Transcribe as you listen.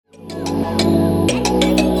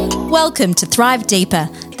Welcome to Thrive Deeper,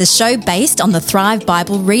 the show based on the Thrive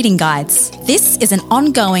Bible reading guides. This is an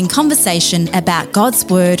ongoing conversation about God's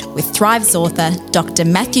Word with Thrive's author, Dr.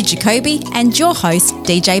 Matthew Jacoby, and your host,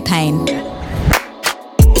 DJ Payne.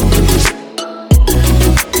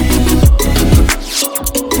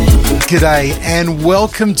 G'day and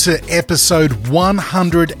welcome to episode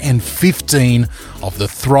 115 of the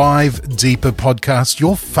Thrive Deeper podcast,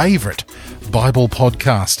 your favourite Bible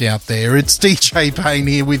podcast out there. It's DJ Payne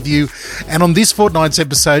here with you, and on this fortnight's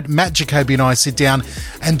episode, Matt Jacoby and I sit down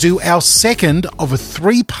and do our second of a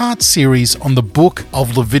three-part series on the book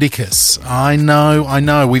of Leviticus. I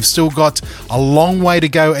know, we've still got a long way to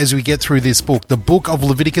go as we get through this book, the book of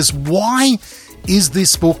Leviticus. Why is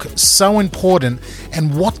this book so important,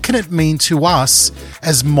 and what can it mean to us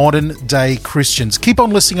as modern day Christians? Keep on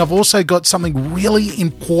listening. I've also got something really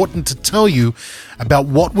important to tell you about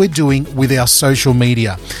what we're doing with our social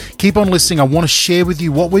media. Keep on listening. I want to share with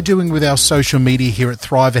you what we're doing with our social media here at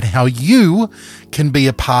Thrive and how you can be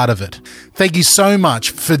a part of it. Thank you so much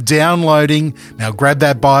for downloading. Now grab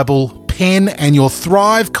that Bible, pen, and your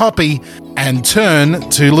Thrive copy and turn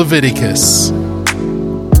to Leviticus.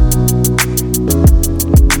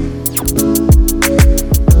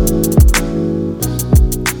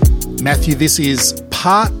 Matthew, this is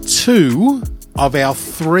part 2 of our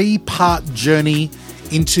 3-part journey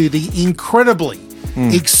into the incredibly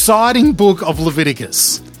exciting book of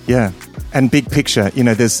Leviticus. Yeah, and big picture. You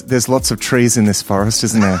know, there's lots of trees in this forest,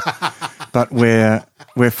 isn't there? But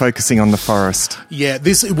we're focusing on the forest. Yeah,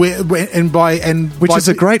 which is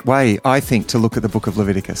a great way, I think, to look at the book of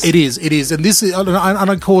Leviticus. It is, and this is, and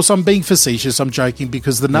of course, I'm being facetious. I'm joking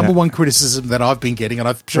because the number one criticism that I've been getting, and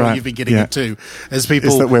I'm sure you've been getting it too, as people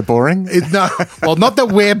is that we're boring. No, well, not that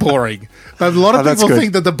we're boring, but a lot of people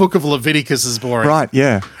think that the book of Leviticus is boring. Right?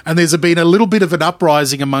 Yeah. And there's been a little bit of an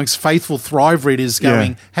uprising amongst faithful Thrive readers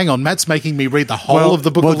going, "Hang on, Matt's making me read the whole of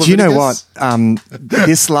the book of Leviticus." Well, do you know what?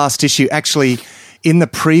 This last issue actually. In the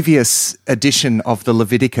previous edition of the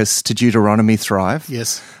Leviticus to Deuteronomy Thrive,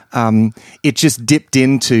 yes, it just dipped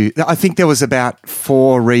into. I think there was about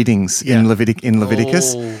 4 readings in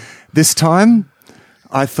Leviticus. Oh. This time,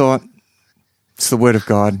 I thought it's the Word of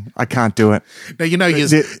God. I can't do it. Now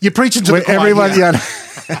you're preaching to the choir.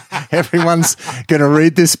 Everyone's going to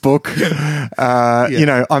read this book. You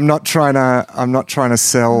know, I'm not trying to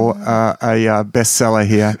sell a bestseller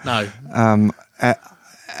here. No,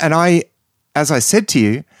 and as I said to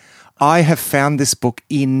you, I have found this book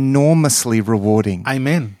enormously rewarding.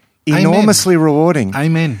 Amen. Enormously rewarding.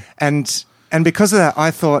 Amen. And because of that,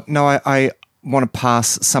 I thought, no, I want to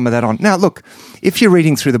pass some of that on. Now, look, if you're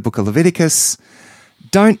reading through the book of Leviticus,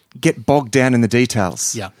 don't get bogged down in the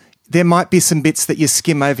details. Yeah. There might be some bits that you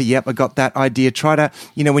skim over. Yep, I got that idea. Try to,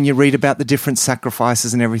 when you read about the different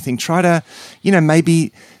sacrifices and everything, try to,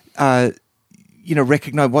 maybe...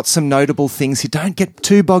 recognize what's some notable things. You don't get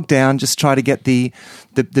too bogged down. Just try to get the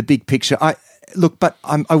big picture. I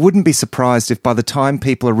wouldn't be surprised if by the time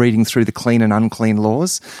people are reading through the clean and unclean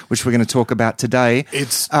laws, which we're going to talk about today,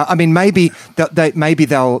 it's. Maybe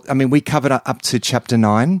they'll. We covered up to chapter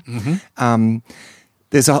 9. Mm-hmm.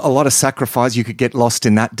 There's a lot of sacrifice. You could get lost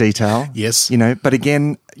in that detail. Yes. But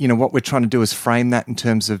again, what we're trying to do is frame that in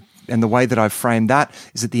terms of. And the way that I've framed that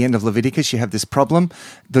is at the end of Leviticus, you have this problem.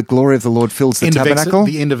 The glory of the Lord fills the tabernacle.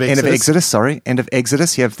 End of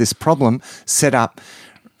Exodus. You have this problem set up.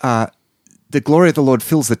 The glory of the Lord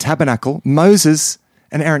fills the tabernacle. Moses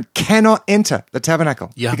and Aaron cannot enter the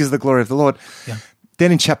tabernacle because of the glory of the Lord. Yeah.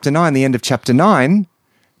 Then in chapter 9, the end of chapter 9,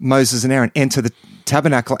 Moses and Aaron enter the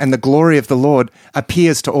tabernacle and the glory of the Lord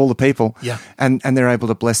appears to all the people. Yeah. And they're able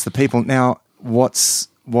to bless the people. Now, what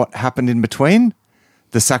happened in between?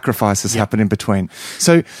 The sacrifices happen in between.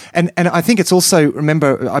 So, and I think it's also,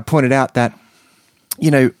 remember, I pointed out that,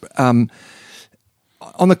 on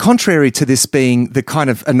the contrary to this being the kind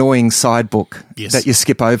of annoying side book that you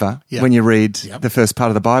skip over when you read the first part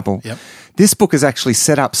of the Bible, this book is actually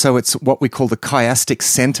set up so it's what we call the chiastic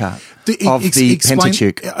center of the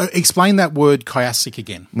Pentateuch. Explain that word chiastic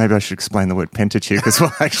again. Maybe I should explain the word Pentateuch as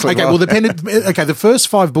well, actually. The first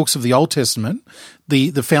 5 books of the Old Testament,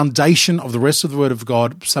 the foundation of the rest of the Word of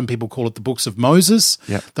God, some people call it the books of Moses.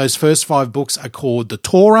 Yep. Those first 5 books are called the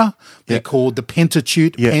Torah. They're called the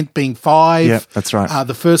Pentateuch, Pent being 5. Yeah, that's right.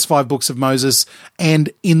 The first 5 books of Moses. And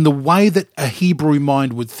in the way that a Hebrew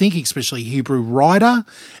mind would think, especially a Hebrew writer,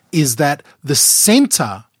 is that the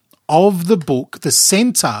center of the book,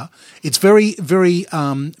 it's very, very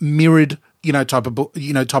mirrored type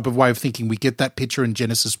of way of thinking. We get that picture in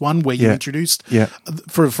Genesis 1 where you introduced,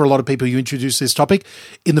 for a lot of people, you introduced this topic.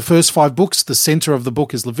 In the first 5 books, the center of the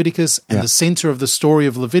book is Leviticus, and the center of the story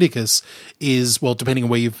of Leviticus is, well, depending on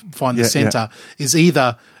where you find the center, is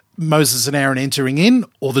either Moses and Aaron entering in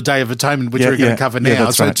or the Day of Atonement, which we're going to cover now.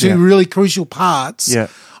 So right, two really crucial parts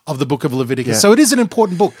of the book of Leviticus. So it is an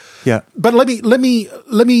important book. Yeah. But let me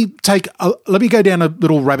go down a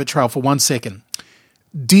little rabbit trail for 1 second.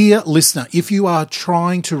 Dear listener, if you are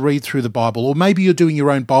trying to read through the Bible, or maybe you're doing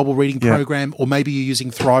your own Bible reading program, or maybe you're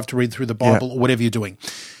using Thrive to read through the Bible, or whatever you're doing,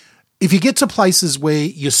 if you get to places where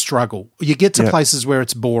you struggle, you get to places where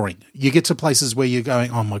it's boring, you get to places where you're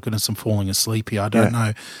going, oh my goodness, I'm falling asleep here, I don't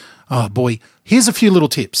know. Oh boy, here's a few little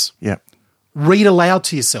tips. Yeah. Read aloud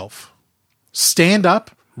to yourself. Stand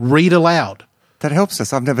up, read aloud. That helps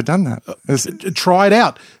us. I've never done that. Try it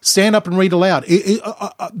out. Stand up and read aloud.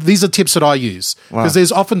 These are tips that I use because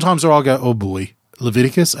there's often times where I'll go, oh boy,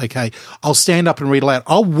 Leviticus, okay. I'll stand up and read aloud.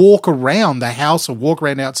 I'll walk around the house or walk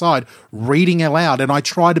around outside reading aloud, and I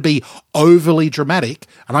try to be overly dramatic,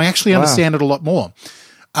 and I actually understand it a lot more.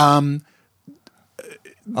 I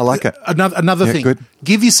like it. Another thing, good.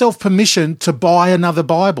 Give yourself permission to buy another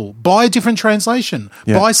Bible. Buy a different translation.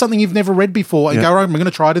 Buy something you've never read before and go, I'm going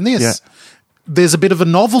to try it in this. Yeah. There's a bit of a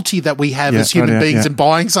novelty that we have as human beings in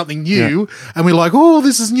buying something new, and we're like, oh,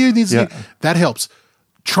 this is new, this is new. That helps.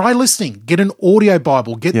 Try listening. Get an audio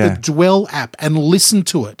Bible. Get the Dwell app and listen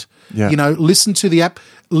to it. Yeah. Listen to the app.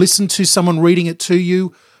 Listen to someone reading it to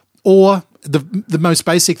you. Or the most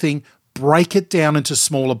basic thing, break it down into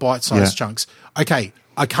smaller bite-sized chunks. Okay,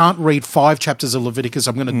 I can't read 5 chapters of Leviticus.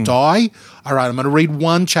 I'm going to die. All right, I'm going to read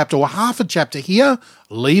 1 chapter or half a chapter here,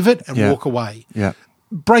 leave it, and walk away. Yeah.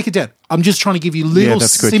 Break it down. I'm just trying to give you little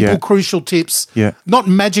simple, crucial tips. Yeah. Not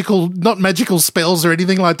magical spells or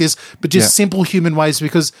anything like this, but just simple human ways.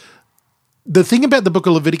 Because the thing about the book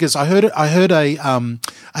of Leviticus, I heard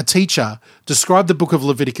a teacher describe the book of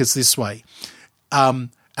Leviticus this way, and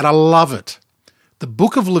I love it. The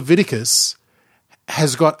book of Leviticus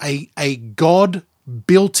has got a God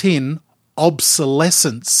built-in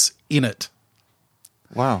obsolescence in it.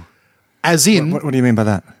 Wow. As in, what do you mean by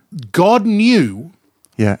that? God knew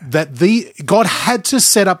that God had to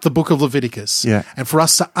set up the book of Leviticus and for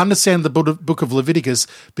us to understand the book of Leviticus,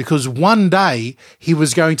 because one day he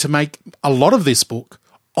was going to make a lot of this book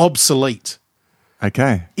obsolete.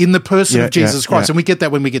 Okay. In the person of Jesus Christ. And we get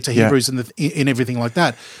that when we get to Hebrews and in everything like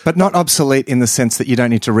that. But not obsolete in the sense that you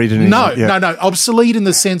don't need to read it anymore. No. Obsolete in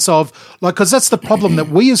the sense of, because that's the problem, that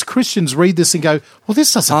we as Christians read this and go, well,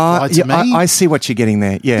 this doesn't apply to me. I see what you're getting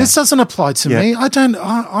there. Yeah. This doesn't apply to me.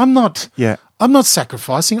 I'm not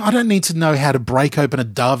sacrificing. I don't need to know how to break open a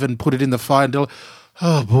dove and put it in the fire and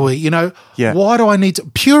oh boy, why do I need to,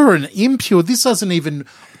 pure and impure, this doesn't even,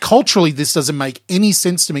 culturally, this doesn't make any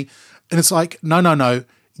sense to me. And it's like, no.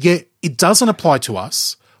 Yeah, it doesn't apply to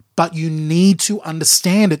us, but you need to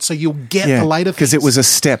understand it so you'll get the later things. Because it was a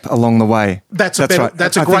step along the way. That's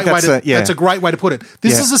a great way to put it.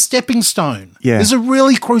 This is a stepping stone. Yeah. This is a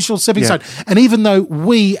really crucial stepping stone. And even though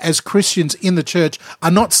we as Christians in the church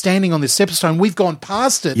are not standing on this stepping stone, we've gone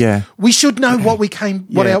past it. Yeah. We should know what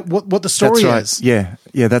the story is. Yeah.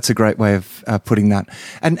 Yeah, that's a great way of putting that.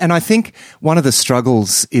 And I think one of the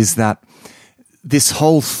struggles is that this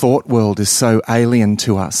whole thought world is so alien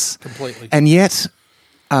to us. Completely. And yet,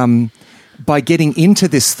 by getting into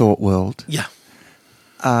this thought world,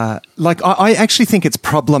 I actually think it's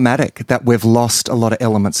problematic that we've lost a lot of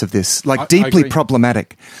elements of this. Deeply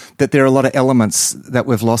problematic that there are a lot of elements that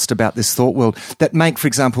we've lost about this thought world that make, for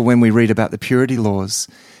example, when we read about the purity laws,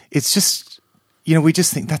 it's just, we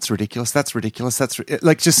just think that's ridiculous.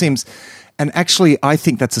 It just seems. And actually, I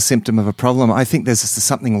think that's a symptom of a problem. I think there's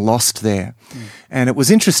something lost there. And it was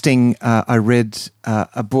interesting. I read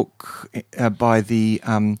a book by the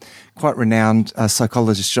quite renowned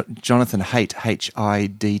psychologist Jonathan Haidt,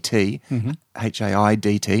 H-I-D-T,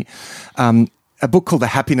 H-A-I-D-T, a book called The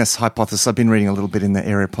Happiness Hypothesis. I've been reading a little bit in the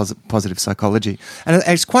area of positive psychology. And it's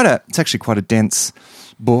actually quite a dense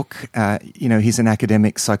book. He's an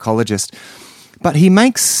academic psychologist. But he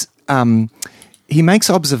makes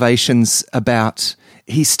observations about,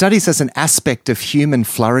 he studies as an aspect of human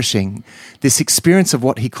flourishing this experience of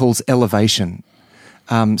what he calls elevation,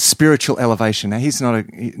 spiritual elevation. Now, he's not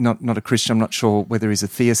a Christian. I'm not sure whether he's a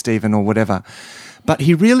theist even or whatever, but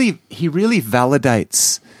he really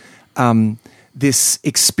validates this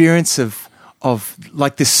experience of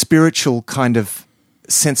like this spiritual kind of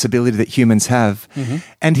sensibility that humans have,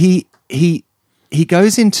 and he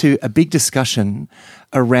goes into a big discussion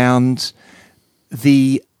around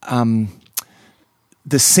the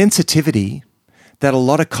sensitivity that a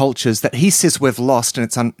lot of cultures that he says we've lost,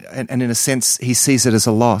 and and in a sense he sees it as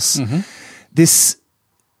a loss. Mm-hmm.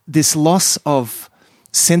 This loss of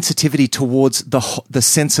sensitivity towards the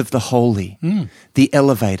sense of the holy, the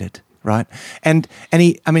elevated, right? And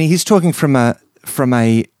he's talking from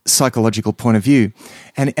a psychological point of view,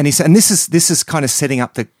 and this is kind of setting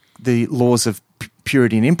up the laws of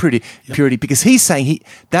purity and impurity, because he's saying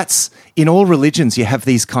that's in all religions you have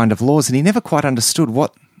these kind of laws, and he never quite understood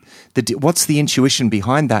what's the intuition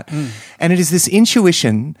behind that. And it is this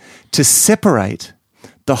intuition to separate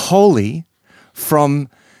the holy from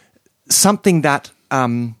something that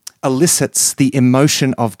elicits the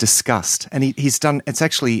emotion of disgust. And he's done, it's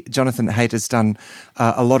actually, Jonathan Haidt has done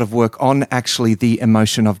a lot of work on actually the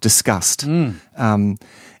emotion of disgust.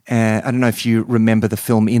 I don't know if you remember the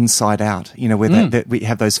film Inside Out, where we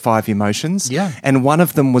have those 5 emotions. Yeah. And one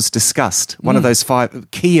of them was disgust, one of those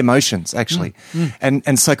 5 key emotions, actually.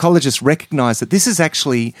 And psychologists recognize that this is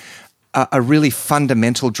actually a really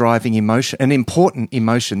fundamental driving emotion, an important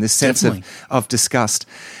emotion, this sense of disgust.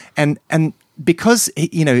 And because,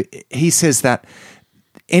 he says that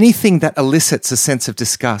anything that elicits a sense of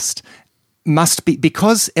disgust must be,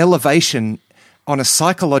 because elevation on a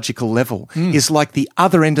psychological level is like the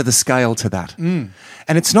other end of the scale to that. And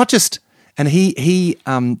it's not just, and he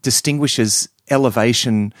distinguishes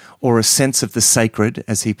elevation or a sense of the sacred,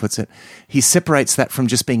 as he puts it. He separates that from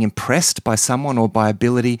just being impressed by someone or by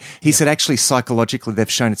ability. He said actually psychologically they've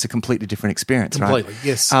shown it's a completely different experience, completely, right?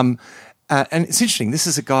 Yes. And it's interesting. This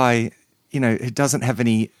is a guy, who doesn't have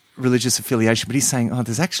any religious affiliation, but he's saying,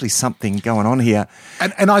 there's actually something going on here.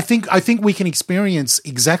 And I think we can experience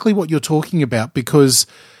exactly what you're talking about, because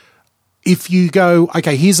if you go,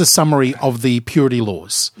 okay, here's a summary of the purity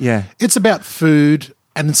laws. Yeah. It's about food,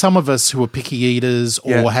 and some of us who are picky eaters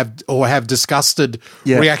or have disgusted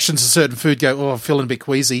reactions to certain food go, I'm feeling a bit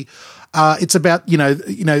queasy. It's about,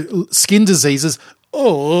 skin diseases.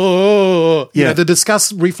 The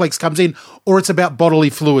disgust reflex comes in, or it's about bodily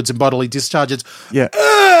fluids and bodily discharges. Yeah.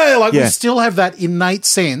 We still have that innate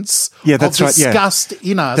sense of disgust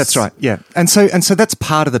in us. That's right. Yeah. And so that's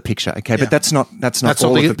part of the picture, okay? But that's not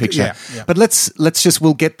all of the picture. Yeah. But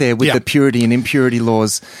we'll get there with the purity and impurity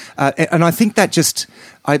laws. And I think that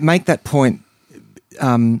I make that point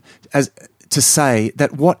as to say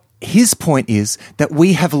that what his point is that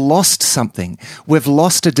we have lost something. We've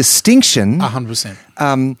lost a distinction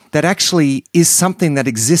 100%. That actually is something that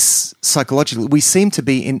exists psychologically. We seem to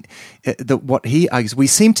be what he argues, we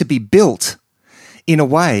seem to be built in a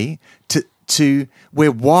way to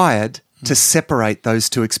we're wired to separate those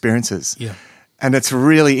two experiences. Yeah. And it's a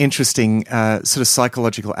really interesting sort of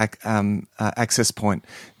psychological access point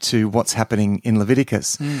to what's happening in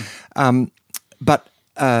Leviticus. But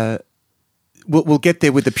we'll get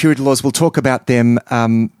there with the purity laws. We'll talk about them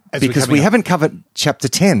because we haven't covered chapter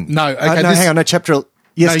 10. No, okay. Hang on. No, chapter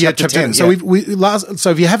 10. So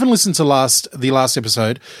so if you haven't listened to the last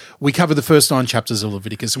episode, we covered the first 9 chapters of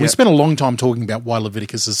Leviticus. And we spent a long time talking about why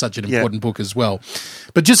Leviticus is such an important book as well.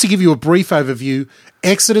 But just to give you a brief overview,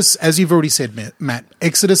 Exodus, as you've already said, Matt,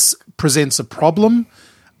 Exodus presents a problem.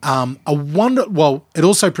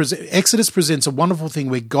 Exodus presents a wonderful thing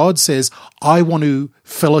where God says, I want to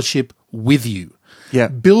fellowship with you. Yeah.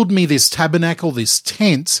 Build me this tabernacle, this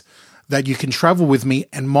tent that you can travel with me,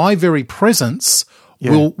 and my very presence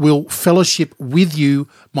will fellowship with you,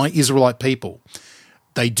 my Israelite people.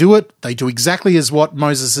 They do it. They do exactly as what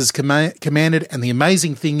Moses has commanded, and the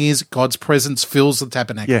amazing thing is God's presence fills the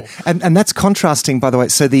tabernacle. Yeah, and that's contrasting, by the way.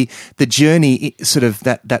 So the journey, sort of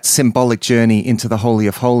that symbolic journey into the Holy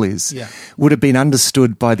of Holies would have been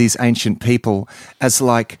understood by these ancient people as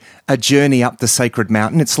like a journey up the sacred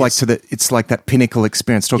mountain. It's like it's like that pinnacle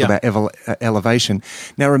experience. Talk about elevation.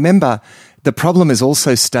 Now, remember, the problem is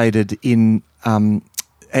also stated in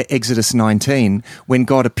Exodus 19, when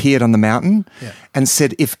God appeared on the mountain and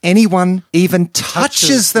said, if anyone even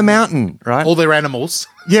touches the mountain, right? All their animals.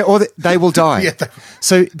 Yeah, or they will die.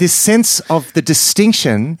 So this sense of the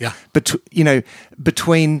distinction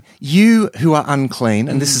between you who are unclean,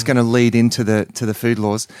 and this is going to lead into the food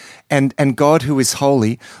laws, and God who is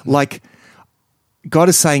holy, like God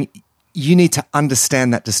is saying, you need to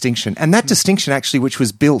understand that distinction. And that distinction actually, which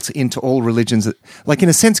was built into all religions, like in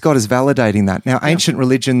a sense, God is validating that. Now, ancient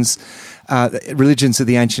religions of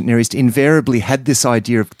the ancient Near East invariably had this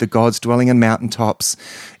idea of the gods dwelling on mountaintops.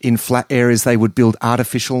 In flat areas, they would build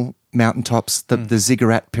artificial mountaintops, the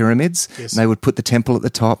ziggurat pyramids. Yes. And they would put the temple at the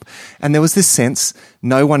top. And there was this sense,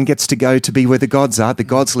 no one gets to go to be where the gods are. The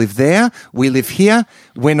gods live there. We live here.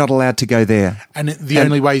 We're not allowed to go there. And the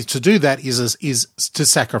only way to do that is to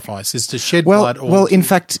sacrifice, is to shed blood. Well, in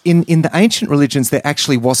fact, in the ancient religions, there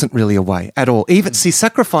actually wasn't really a way at all. Even see,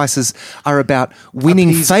 sacrifices are about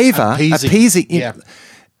winning favour, appeasing. Yeah.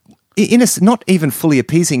 Not even fully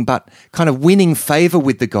appeasing, but kind of winning favour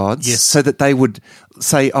with the gods, so that they would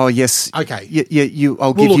say, "Oh, yes, okay,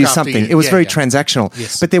 I'll give you something." It was very transactional,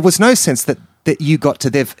 but there was no sense that you got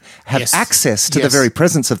to have access to the very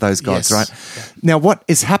presence of those gods, right? Yeah. Now, what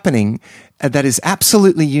is happening that is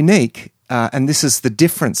absolutely unique, and this is the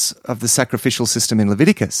difference of the sacrificial system in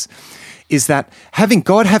Leviticus, is that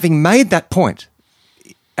having made that point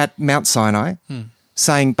at Mount Sinai,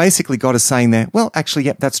 saying, basically God is saying there, well, actually,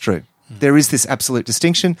 yep, that's true. There is this absolute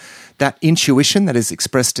distinction. That intuition that is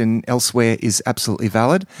expressed in elsewhere is absolutely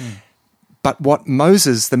valid. But what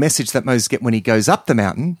the message that Moses gets when he goes up the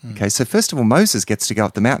mountain, okay, so first of all, Moses gets to go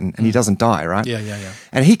up the mountain and he doesn't die, right? Yeah.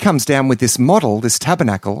 And he comes down with this model, this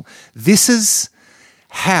tabernacle. This is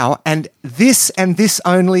how, and this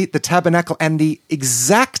only, the tabernacle and the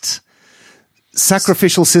exact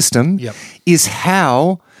sacrificial system is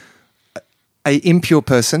how an impure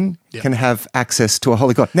person can have access to a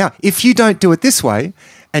holy God. Now, if you don't do it this way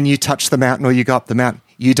and you touch the mountain or you go up the mountain,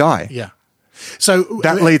 you die. Yeah. So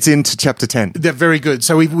that leads into chapter 10. They're very good.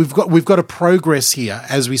 So we've got a progress here.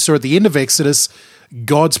 As we saw at the end of Exodus,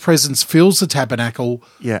 God's presence fills the tabernacle.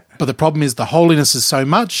 Yeah. But the problem is the holiness is so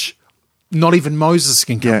much, not even Moses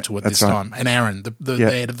can come to it this time. And Aaron, the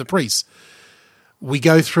head of the priests. We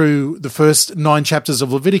go through the first 9 chapters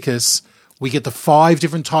of Leviticus. We get the 5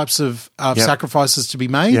 different types of sacrifices to be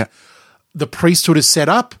made. Yeah. The priesthood is set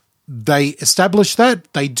up. They establish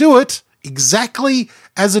that. They do it exactly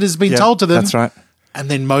as it has been told to them. That's right. And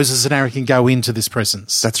then Moses and Aaron can go into this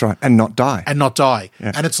presence. That's right. And not die.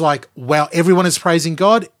 Yeah. And it's like, wow, everyone is praising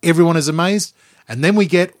God. Everyone is amazed. And then we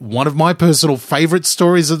get one of my personal favorite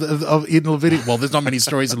stories in Leviticus. Well, there's not many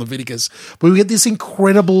stories in Leviticus, but we get this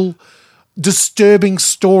incredible, disturbing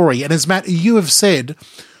story. And as Matt, you have said,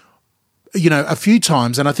 a few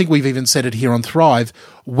times, and I think we've even said it here on Thrive,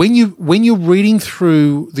 when you're reading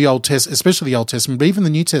through the Old Testament, especially the Old Testament, but even the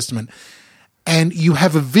New Testament, and you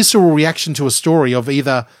have a visceral reaction to a story of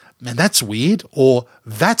either, man, that's weird, or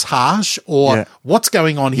that's harsh, or what's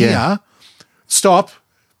going on here, stop,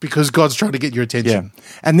 because God's trying to get your attention. Yeah.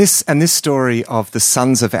 And this story of the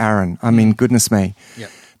sons of Aaron, I mean, goodness me,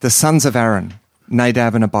 the sons of Aaron,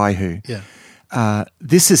 Nadab and Abihu,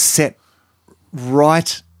 this is set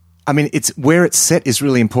right. I mean, where it's set is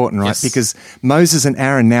really important, right? Yes. Because Moses and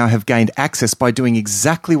Aaron now have gained access by doing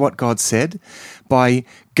exactly what God said. By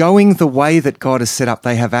going the way that God has set up,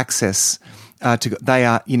 they have access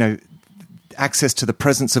access to the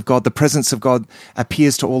presence of God. The presence of God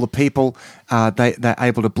appears to all the people. They're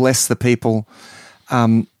able to bless the people.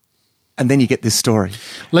 And then you get this story.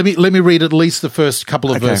 Let me read at least the first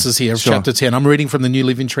couple of verses here of chapter 10. I'm reading from the New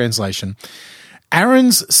Living Translation.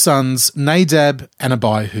 Aaron's sons, Nadab and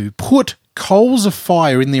Abihu, put coals of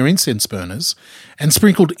fire in their incense burners and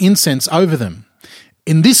sprinkled incense over them.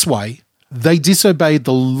 In this way, they disobeyed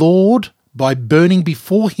the Lord by burning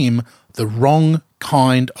before him the wrong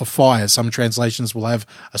kind of fire. Some translations will have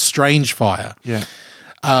a strange fire.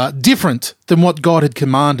 Different than what God had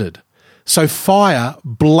commanded. So fire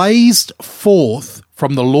blazed forth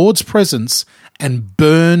from the Lord's presence and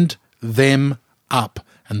burned them up,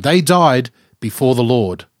 and they died before the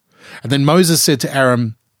Lord. And then Moses said to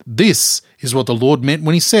Aaron, "This is what the Lord meant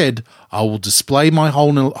when he said, I will display my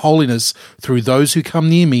holiness through those who come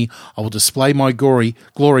near me. I will display my glory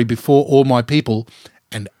before all my people."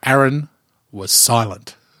 And Aaron was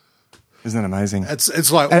silent. Isn't that amazing?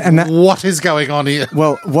 It's like, what is going on here?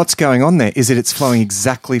 Well, what's going on there is that it's flowing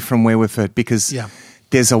exactly from where we've heard, because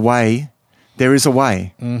there is a way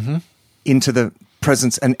into the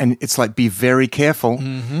presence, and it's like, be very careful,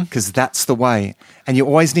 because that's the way. And you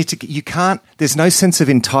always need to, there's no sense of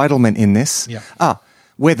entitlement in this.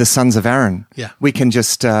 We're the sons of Aaron. We can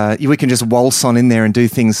just waltz on in there and do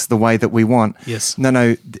things the way that we want. Yes.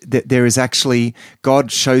 No, there is actually,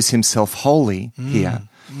 God shows himself holy here.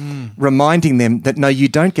 Reminding them that no, you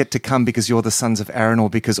don't get to come because you're the sons of Aaron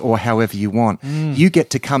or however you want. You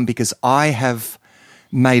get to come because I have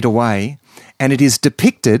made a way, and it is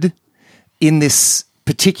depicted in this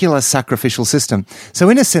particular sacrificial system. So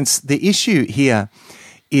in a sense, the issue here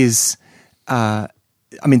is,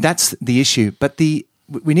 that's the issue, but the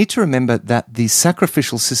we need to remember that the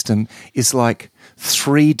sacrificial system is like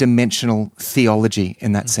three-dimensional theology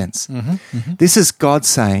in that sense. This is God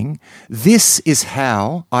saying, this is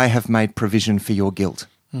how I have made provision for your guilt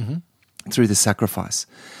through the sacrifice.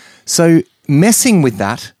 So messing with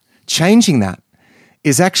that, changing that,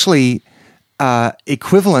 is actually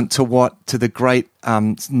equivalent to the great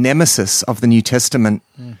nemesis of the New Testament,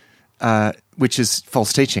 which is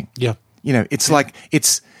false teaching. Yeah. It's like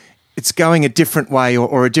it's going a different way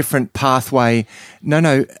or a different pathway.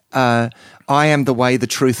 No, I am the way, the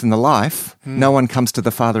truth, and the life. No one comes to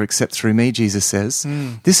the Father except through me, Jesus says.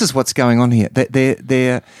 This is what's going on here.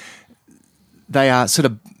 They are sort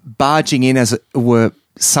of barging in, as it were,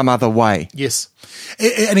 some other way. Yes.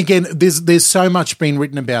 And again, there's so much been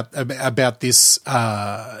written about this,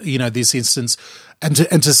 this instance. And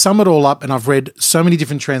to sum it all up, and I've read so many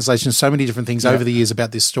different translations, so many different things over the years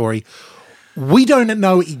about this story, we don't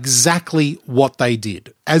know exactly what they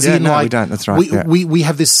did. We don't. That's right. We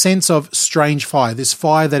have this sense of strange fire, this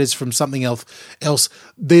fire that is from something else.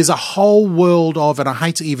 There's a whole world of, and I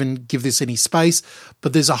hate to even give this any space,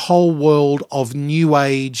 but there's a whole world of New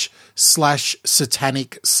Age /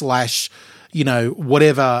 satanic /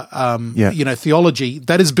 whatever, theology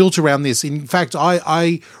that is built around this. In fact,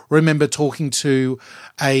 I remember talking to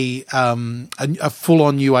a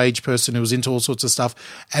full-on New Age person who was into all sorts of stuff,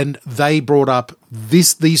 and they brought up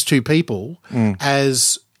these two people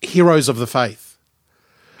as heroes of the faith.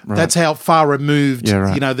 Right. That's how far removed, some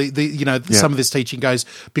of this teaching goes,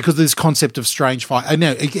 because of this concept of strange fire. I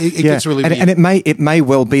know it gets really weird. And it may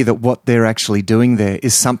well be that what they're actually doing there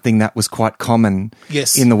is something that was quite common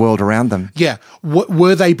in the world around them. Yeah.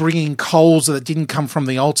 Were they bringing coals that didn't come from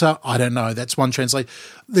the altar? I don't know. That's one translation.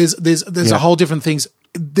 There's a whole different things.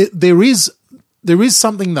 There is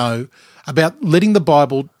something, though, about letting the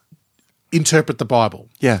Bible interpret the Bible.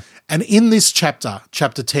 Yeah. And in this chapter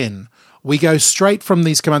 10, we go straight from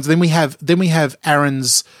these commands. Then we have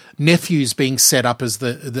Aaron's nephews being set up as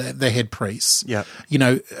the head priests. Yeah.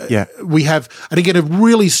 We have, and again, a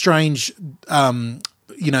really strange, point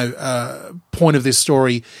of this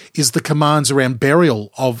story is the commands around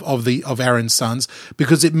burial of Aaron's sons,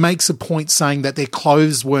 because it makes a point saying that their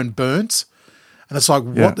clothes weren't burnt. And it's like,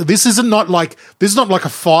 what? This is not like a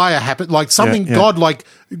fire happened, like something God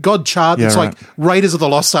charged. It's like Raiders of the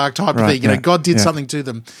Lost Ark type of thing. God did something to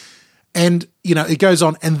them. And, it goes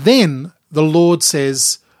on. And then the Lord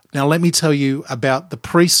says, now let me tell you about the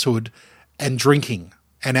priesthood and drinking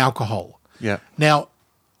and alcohol. Yeah. Now,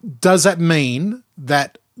 does that mean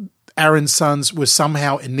that Aaron's sons were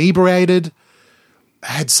somehow inebriated,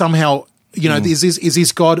 had somehow, is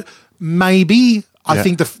this God? Maybe. I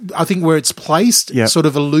think where it's placed sort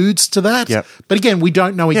of alludes to that. Yep. But again, we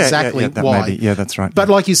don't know exactly why. Yeah, that's right. But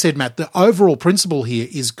like you said, Matt, the overall principle here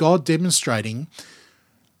is God demonstrating,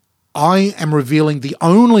 I am revealing the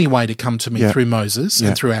only way to come to me through Moses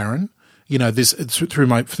and through Aaron, this through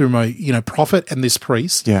my prophet and this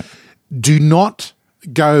priest. Yeah. Do not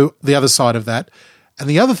go the other side of that. And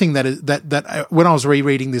the other thing that when I was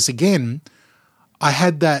rereading this again, I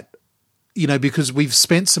had that, because we've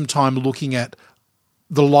spent some time looking at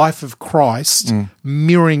the life of Christ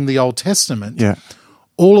mirroring the Old Testament. Yeah.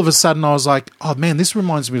 All of a sudden I was like, oh man, this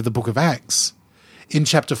reminds me of the book of Acts in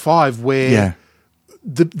chapter 5 where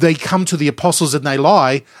they come to the apostles and they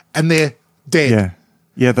lie and they're dead.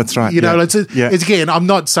 Yeah, that's right. It's again, I'm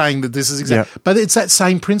not saying that this is exact, but it's that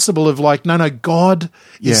same principle of like, no, God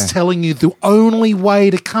is telling you the only way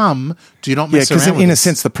to come, do not mess around with because in a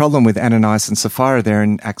sense, the problem with Ananias and Sapphira there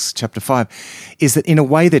in Acts chapter 5 is that in a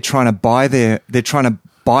way they're trying to buy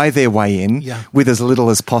their way in with as little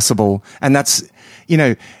as possible. And that's,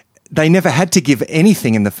 they never had to give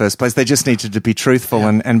anything in the first place. They just needed to be truthful,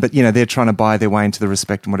 but they're trying to buy their way into the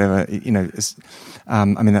respect and whatever.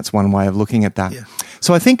 That's one way of looking at that. Yeah.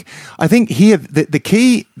 So I think here the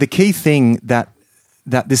key thing that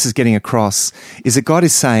this is getting across is that God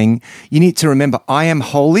is saying, you need to remember, I am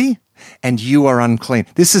holy and you are unclean.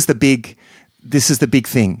 This is the big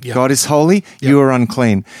thing. Yeah. God is holy, you are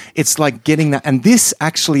unclean. It's like getting that, and this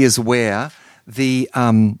actually is where the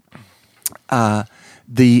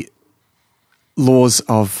laws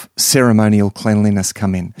of ceremonial cleanliness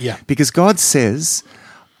come in. Yeah. Because God says,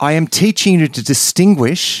 I am teaching you to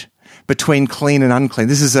distinguish between clean and unclean.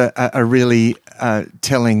 This is a really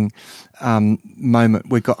telling moment.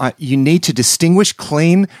 You need to distinguish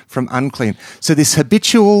clean from unclean. So this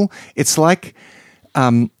habitual, it's like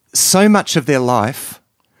so much of their life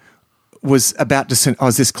was about,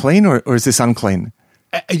 is this clean or is this unclean?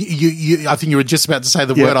 I think you were just about to say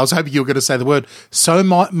the word. I was hoping you were going to say the word. So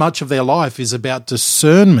much of their life is about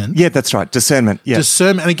discernment. Yeah, that's right. Discernment. Yeah.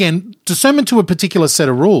 Discernment. And again, discernment to a particular set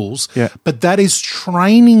of rules. Yeah. But that is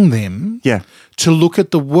training them to look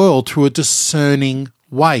at the world through a discerning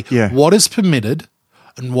way. Yeah. What is permitted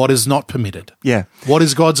and what is not permitted. Yeah. What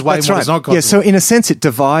is God's way and what is not God's way. So in a sense, it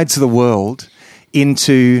divides the world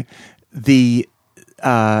into the,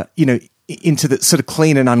 into the sort of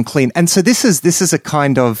clean and unclean. And so this is a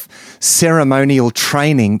kind of ceremonial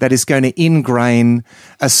training that is going to ingrain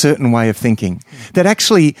a certain way of thinking. That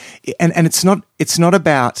actually, and it's not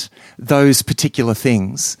about those particular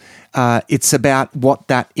things. It's about what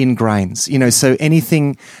that ingrains. So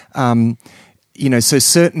anything, so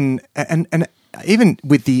certain, and even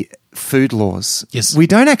with the food laws, we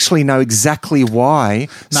don't actually know exactly why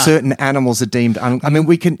certain animals are deemed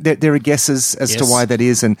we can there are guesses as to why that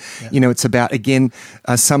is, and it's about, again,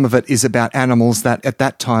 some of it is about animals that at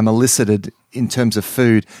that time elicited, in terms of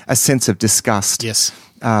food, a sense of disgust,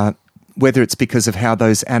 whether it's because of how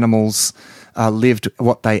those animals lived,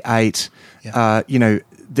 what they ate,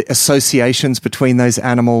 the associations between those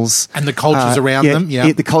animals. And the cultures around them.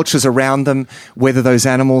 The cultures around them, whether those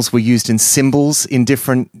animals were used in symbols in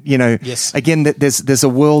different, again, there's a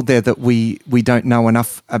world there that we don't know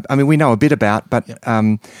enough. We know a bit about, but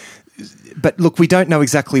look, we don't know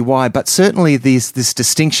exactly why, but certainly this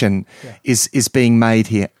distinction is being made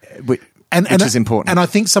here, which is important. And I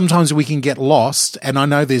think sometimes we can get lost, and I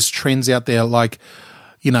know there's trends out there like,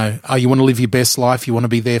 you want to live your best life, you want to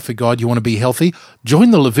be there for God, you want to be healthy,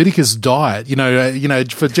 join the Leviticus diet.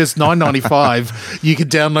 For just $9.95, you can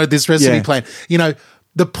download this recipe plan.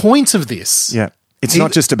 The point of this. Yeah. It's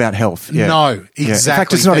not just about health. Yeah. No,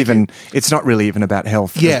 exactly. Yeah. In fact, it's not really even about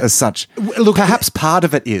health as such. Look, perhaps part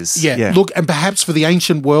of it is. Yeah. Look, and perhaps for the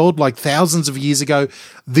ancient world, like thousands of years ago,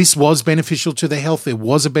 this was beneficial to their health. There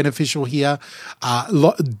was a beneficial here.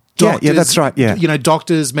 Doctors, that's right. Yeah.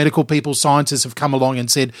 Doctors, medical people, scientists have come along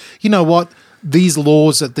and said, you know what? These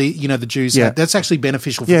laws that the Jews have, that's actually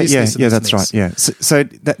beneficial for this. That's right. Yeah. So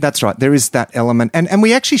that's right. There is that element. And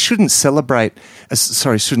we actually shouldn't separate,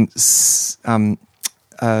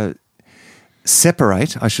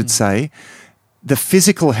 separate, I should say, the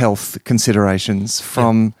physical health considerations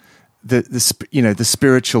from the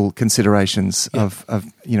spiritual considerations of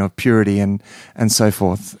purity and so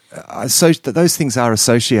forth. So those things are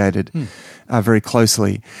associated very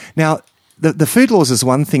closely. Now, the food laws is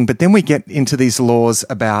one thing, but then we get into these laws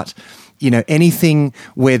about anything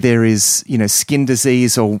where there is skin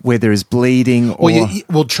disease or where there is bleeding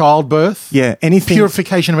or childbirth. Yeah, anything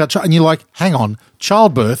purification about and you're like, hang on,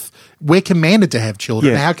 childbirth. We're commanded to have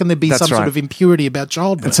children. How can there be some sort of impurity about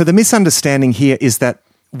childbirth? And so the misunderstanding here is that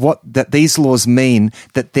that these laws mean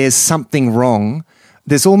that there's something wrong.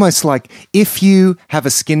 There's almost like if you have a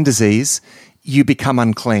skin disease, you become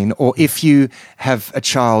unclean, or if you have a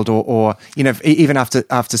child, or even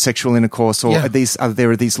after sexual intercourse, or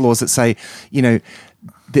there are these laws that say,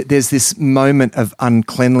 there's this moment of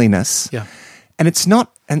uncleanliness, and it's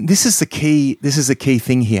not. And this is the key. This is the key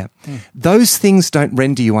thing here. Those things don't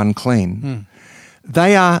render you unclean.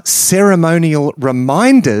 They are ceremonial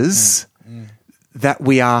reminders that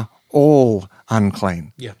we are all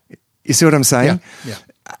unclean. Yeah, you see what I'm saying? Yeah.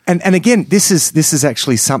 And again, this is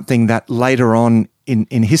actually something that later on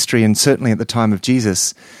in history, and certainly at the time of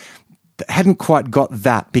Jesus, hadn't quite got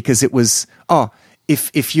that, because it was,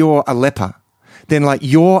 if you're a leper, then like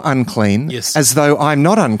you're unclean, as though I'm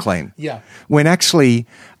not unclean. Yeah. When actually,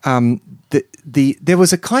 there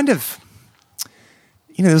was a kind of,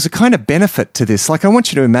 there was a kind of benefit to this. Like, I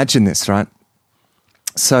want you to imagine this, right?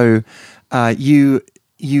 So, you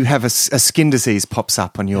have a skin disease pops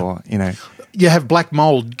up on your, You have black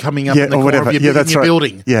mold coming up in the corner of your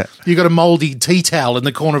building. Yeah. You've got a moldy tea towel in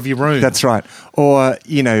the corner of your room. That's right. Or,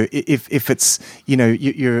 if it's,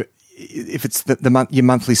 if it's your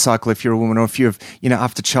monthly cycle, if you're a woman, or if you're,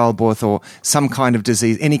 after childbirth or some kind of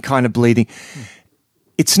disease, any kind of bleeding,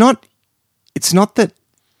 it's not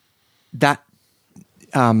that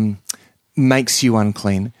makes you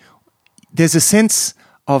unclean. There's a sense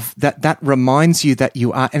of that reminds you that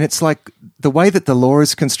you are, and it's like the way that the law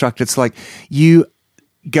is constructed. It's like you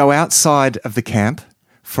go outside of the camp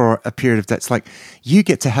for a period of that. It's like you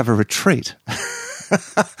get to have a retreat.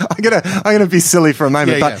 I'm gonna be silly for a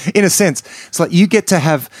moment, but in a sense, it's like you get to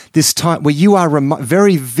have this time where you are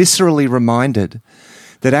very viscerally reminded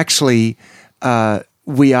that actually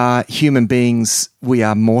we are human beings. We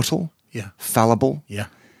are mortal, fallible,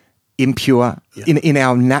 impure in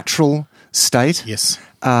our natural state. Yes.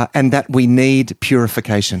 And that we need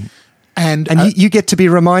purification. And you get to be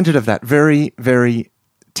reminded of that very, very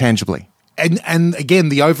tangibly. And again,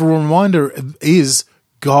 the overall reminder is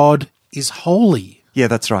God is holy. Yeah,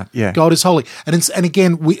 that's right. Yeah, God is holy, and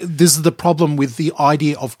again, this is the problem with the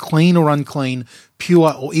idea of clean or unclean,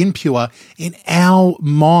 pure or impure. In our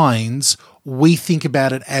minds, we think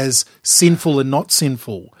about it as sinful and not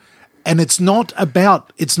sinful, and it's not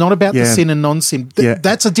about the sin and non-sin.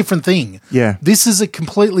 That's a different thing. Yeah, this is a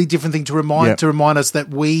completely different thing to remind us that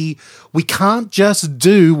we can't just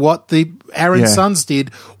do what Aaron's sons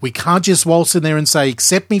did. We can't just waltz in there and say,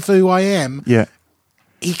 "Accept me for who I am." Yeah,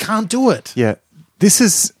 he can't do it. Yeah. This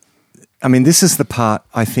is the part,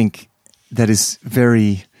 I think, that is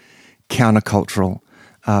very countercultural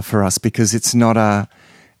for us, because it's not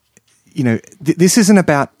this isn't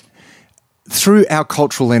about, through our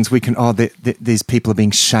cultural lens, we can, these people are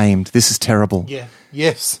being shamed. This is terrible. Yeah.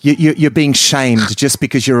 Yes. You're being shamed just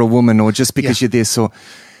because you're a woman, or just because you're this, or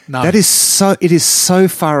no. It is so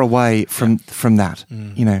far away from that.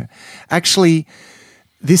 Actually,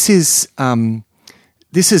 this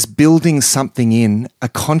is building something in, a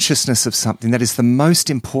consciousness of something that is the most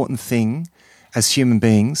important thing as human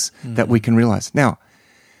beings that we can realize. Now,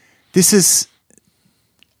 this is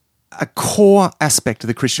a core aspect of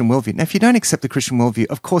the Christian worldview. Now, if you don't accept the Christian worldview,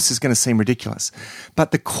 of course it's going to seem ridiculous.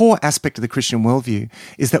 But the core aspect of the Christian worldview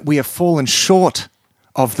is that we have fallen short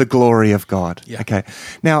of the glory of God. Yeah. Okay.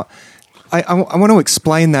 Now, I want to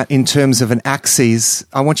explain that in terms of an axis.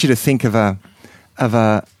 I want you to think of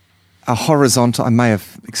a horizontal, I may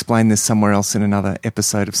have explained this somewhere else in another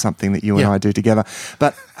episode of something that you and I do together,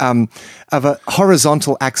 but of a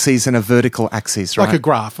horizontal axis and a vertical axis, right? Like a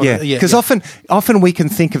graph. Because often we can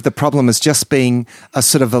think of the problem as just being a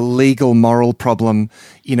sort of a legal, moral problem.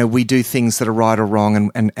 We do things that are right or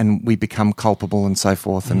wrong, and we become culpable and so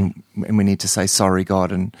forth, and we need to say, sorry,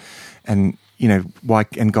 God, and why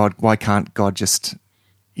can't God just,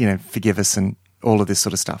 forgive us and all of this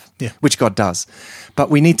sort of stuff, which God does. But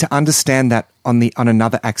we need to understand that on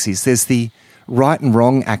another axis. There's the right and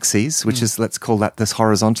wrong axis, which is, let's call that this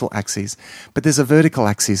horizontal axis. But there's a vertical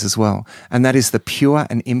axis as well, and that is the pure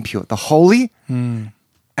and impure, the holy and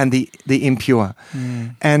the impure.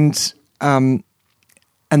 And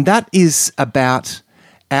that is about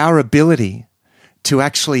our ability to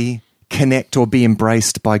actually connect or be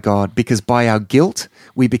embraced by God, because by our guilt,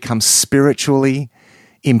 we become spiritually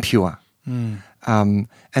impure. And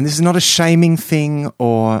this is not a shaming thing,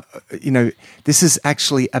 or, this is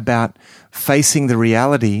actually about facing the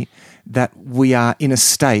reality that we are in a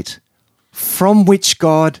state from which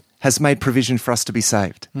God has made provision for us to be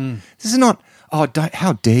saved. This is not,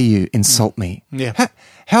 how dare you insult me? Yeah.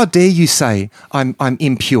 How dare you say I'm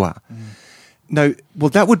impure? No, well,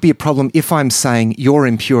 that would be a problem if I'm saying you're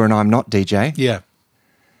impure and I'm not, DJ. Yeah.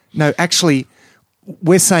 No, actually,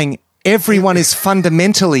 we're saying everyone is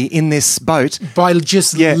fundamentally in this boat. By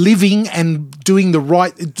just living and doing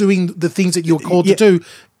the things that you're called to do,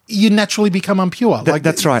 you naturally become impure.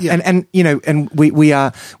 That's right. Yeah. And we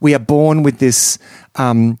are born with this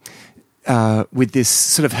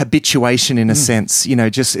sort of habituation in a sense,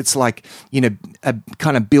 just it's like, a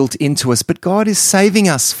kind of built into us. But God is saving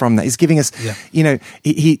us from that. He's giving us,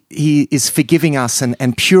 He is forgiving us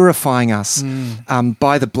and purifying us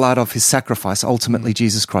by the blood of His sacrifice, ultimately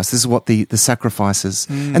Jesus Christ. This is what the sacrifice is.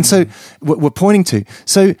 And so we're pointing to.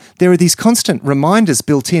 So there are these constant reminders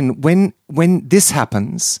built in. When this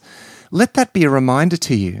happens, let that be a reminder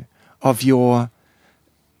to you of your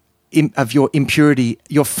impurity,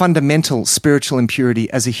 your fundamental spiritual impurity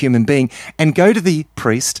as a human being, and go to the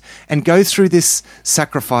priest and go through this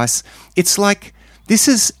sacrifice. It's like this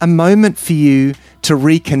is a moment for you to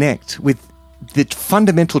reconnect with the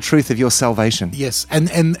fundamental truth of your salvation. Yes, and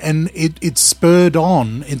it spurred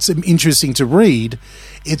on, it's interesting to read,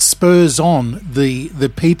 it spurs on the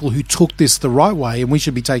people who took this the right way, and we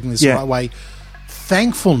should be taking this the right way,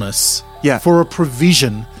 thankfulness for a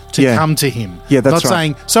provision to come to Him. Yeah, that's not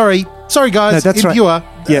saying, sorry guys, impure,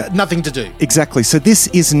 nothing to do. Exactly. So this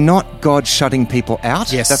is not God shutting people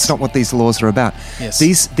out. Yes. That's not what these laws are about. Yes.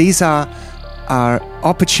 These are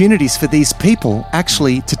opportunities for these people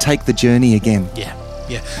actually to take the journey again. Yeah.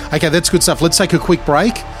 Okay, that's good stuff. Let's take a quick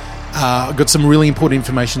break. I've got some really important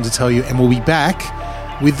information to tell you, and we'll be back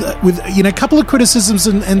with a couple of criticisms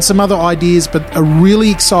and some other ideas, but a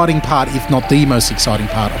really exciting part, if not the most exciting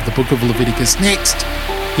part, of the book of Leviticus next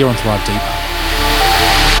here on Thrive Deeper.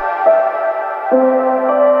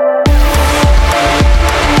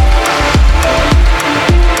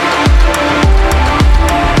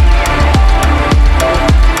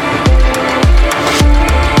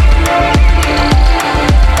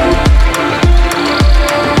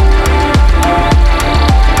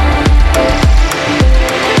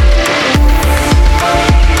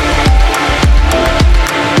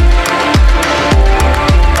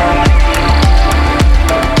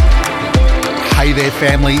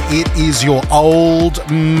 family. It is your old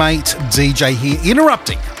mate DJ here,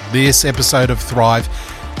 interrupting this episode of Thrive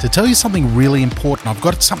to tell you something really important. I've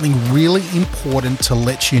got something really important to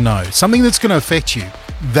let you know, something that's going to affect you,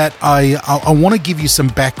 that I want to give you some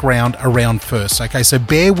background around first. Okay, so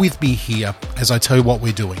bear with me here as I tell you what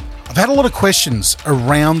we're doing. I've had a lot of questions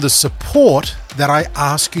around the support that I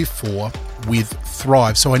ask you for with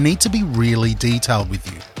Thrive, so I need to be really detailed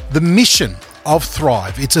with you. The mission of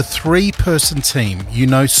Thrive, it's a 3-person team. You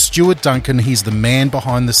know Stuart Duncan, he's the man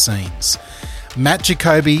behind the scenes. Matt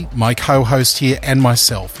Jacoby, my co-host here, and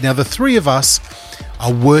myself. Now, the three of us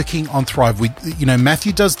are working on Thrive.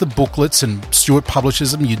 Matthew does the booklets and Stuart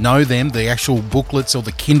publishes them. You know them, the actual booklets or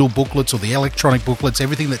the Kindle booklets or the electronic booklets,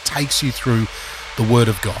 everything that takes you through the Word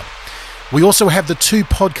of God. We also have the 2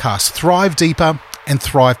 podcasts, Thrive Deeper and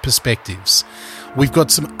Thrive Perspectives. We've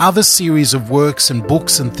got some other series of works and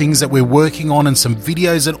books and things that we're working on and some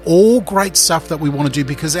videos and all great stuff that we want to do,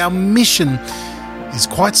 because our mission is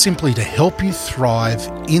quite simply to help you thrive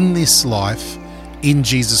in this life in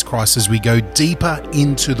Jesus Christ as we go deeper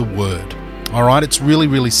into the Word. All right, it's really,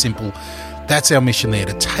 really simple. That's our mission there,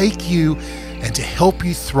 to take you and to help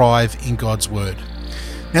you thrive in God's Word.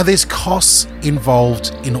 Now, there's costs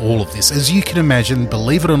involved in all of this. As you can imagine,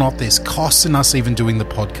 believe it or not, there's costs in us even doing the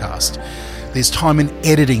podcast. There's time in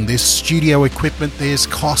editing, there's studio equipment, there's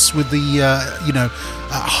costs with the,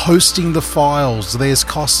 hosting the files, there's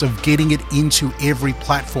costs of getting it into every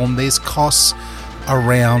platform, there's costs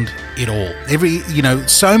around it all.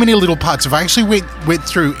 So many little parts. If I actually went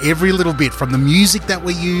through every little bit, from the music that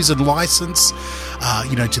we use and license,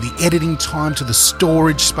 to the editing time, to the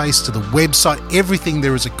storage space, to the website, everything,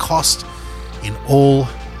 there is a cost in all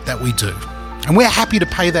that we do. And we're happy to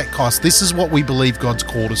pay that cost. This is what we believe God's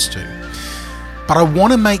called us to. But I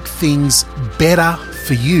want to make things better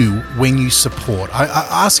for you when you support. I'm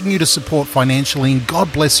asking you to support financially, and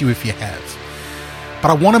God bless you if you have.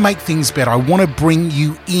 But I want to make things better. I want to bring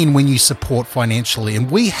you in when you support financially.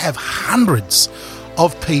 And we have hundreds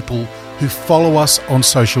of people who follow us on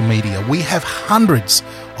social media. We have hundreds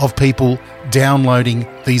of people downloading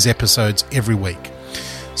these episodes every week.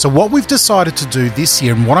 So what we've decided to do this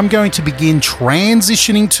year, and what I'm going to begin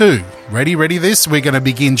transitioning to, ready this? We're going to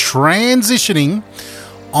begin transitioning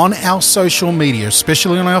on our social media,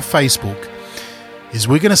 especially on our Facebook, is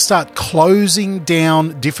we're going to start closing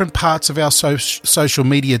down different parts of our social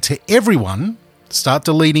media to everyone, start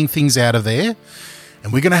deleting things out of there,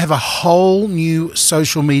 and we're going to have a whole new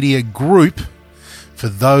social media group for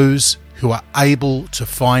those who are able to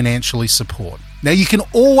financially support. Now, you can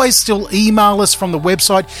always still email us from the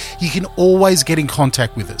website. You can always get in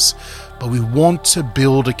contact with us. But we want to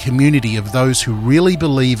build a community of those who really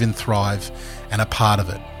believe in Thrive and are part of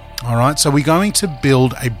it. All right, so we're going to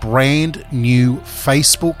build a brand new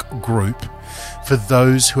Facebook group for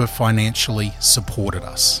those who have financially supported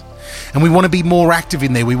us. And we want to be more active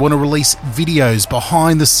in there. We want to release videos,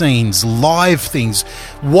 behind the scenes, live things.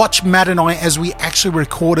 Watch Matt and I as we actually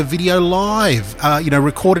record a video live.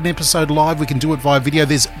 Record an episode live. We can do it via video.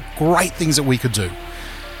 There's great things that we could do.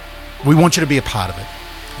 We want you to be a part of it.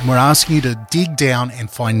 And we're asking you to dig down and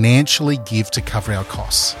financially give to cover our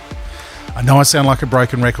costs. I know I sound like a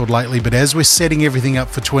broken record lately, but as we're setting everything up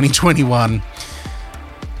for 2021,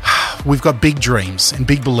 we've got big dreams and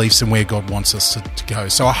big beliefs in where God wants us to go.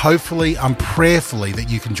 So I'm prayerfully that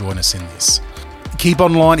you can join us in this. Keep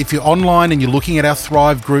online. If you're online and you're looking at our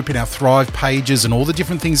Thrive group and our Thrive pages and all the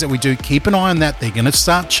different things that we do, keep an eye on that. They're going to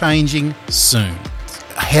start changing soon.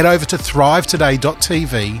 Head over to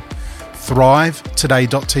thrivetoday.tv.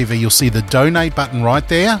 thrivetoday.tv. You'll see the donate button right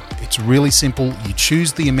there. It's really simple. You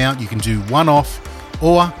choose the amount. You can do one-off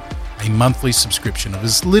or a monthly subscription of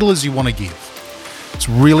as little as you want to give. It's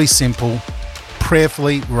really simple.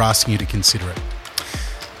 Prayerfully, we're asking you to consider it.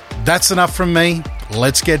 That's enough from me.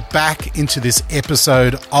 Let's get back into this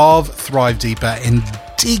episode of Thrive Deeper and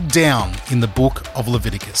dig down in the book of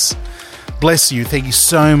Leviticus. Bless you. Thank you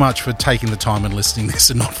so much for taking the time and listening to this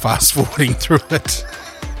and not fast-forwarding through it.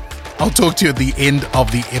 I'll talk to you at the end of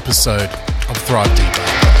the episode of Thrive Deeper.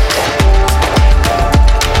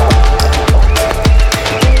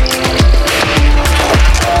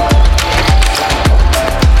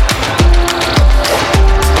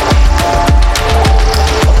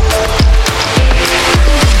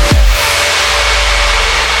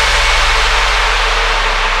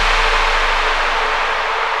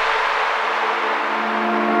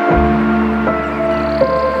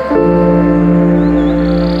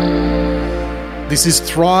 This is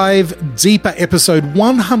Thrive Deeper, episode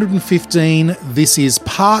 115. This is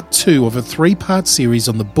part 2 of a 3-part series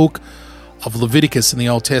on the book of Leviticus in the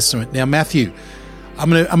Old Testament. Now, Matthew, I'm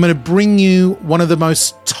gonna bring you one of the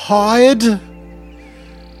most tired,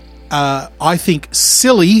 I think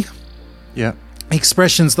silly,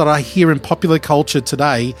 expressions that I hear in popular culture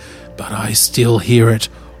today, but I still hear it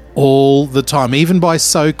all the time. Even by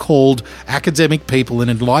so-called academic people and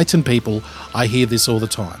enlightened people, I hear this all the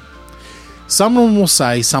time. Someone will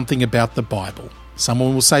say something about the Bible.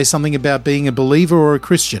 Someone will say something about being a believer or a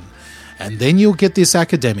Christian. And then you'll get this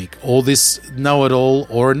academic or this know-it-all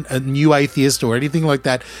or a new atheist or anything like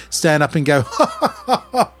that stand up and go,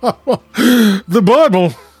 the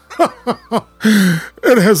Bible,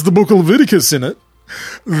 it has the book of Leviticus in it.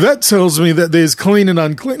 That tells me that there's clean and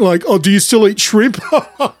unclean. Like, oh, do you still eat shrimp?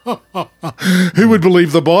 Who would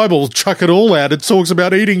believe the Bible? Chuck it all out. It talks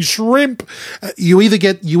about eating shrimp. You either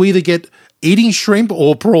get eating shrimp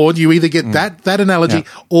or prawn. You either get that analogy,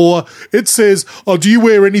 or it says, "Oh, do you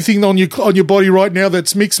wear anything on your body right now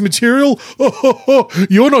that's mixed material?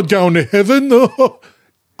 You're not going to heaven."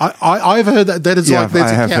 I've heard that. That is like I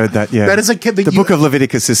have heard that. Yeah, that is the book of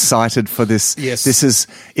Leviticus is cited for this. Yes,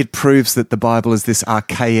 it proves that the Bible is this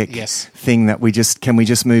archaic thing that we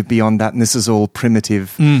just move beyond that, and this is all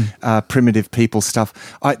primitive people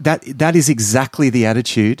stuff. That is exactly the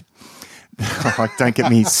attitude. Don't get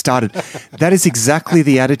me started. That is exactly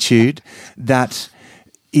the attitude that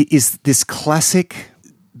is this classic,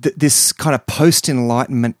 this kind of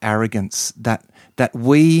post-Enlightenment arrogance that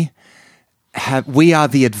we are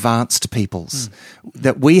the advanced peoples,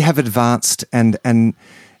 that we have advanced and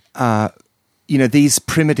these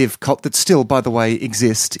primitive cult that still, by the way,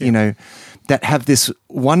 exist, that have this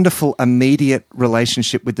wonderful immediate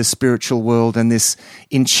relationship with the spiritual world and this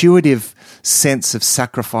intuitive sense of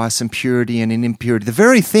sacrifice and purity and impurity. The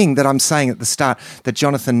very thing that I'm saying at the start that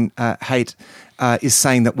Jonathan Haidt is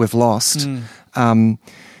saying that we've lost, and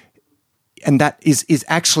that is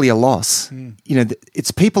actually a loss.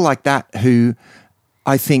 It's people like that who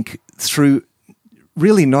I think through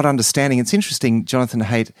really not understanding. It's interesting, Jonathan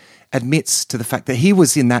Haidt admits to the fact that he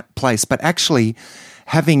was in that place, but actually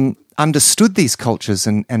having understood these cultures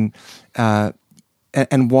and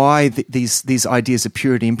why these ideas of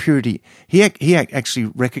purity and impurity, he actually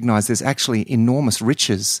recognised there's actually enormous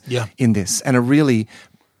riches in this, and a really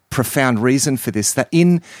profound reason for this, that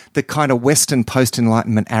in the kind of Western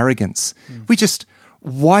post-Enlightenment arrogance, we just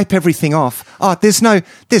wipe everything off. Oh, there's no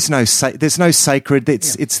sacred.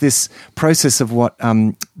 It's this process of what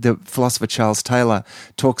the philosopher Charles Taylor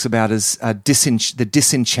talks about as the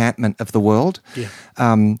disenchantment of the world.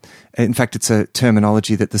 In fact, it's a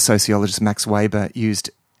terminology that the sociologist Max Weber used,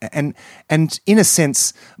 and in a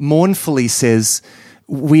sense, mournfully says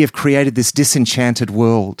we have created this disenchanted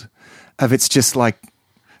world of it's just like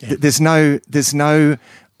there's no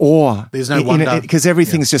awe. There's no wonder. Because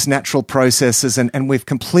everything's just natural processes, and we've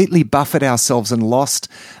completely buffered ourselves and lost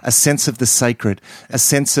a sense of the sacred, a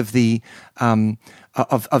sense of the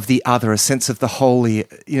of the other, a sense of the holy.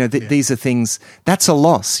 These are things, that's a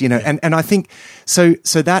loss, and I think so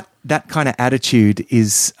that kind of attitude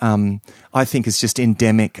is I think is just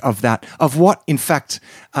endemic of what in fact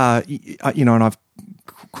and I've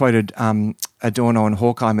quoted Adorno and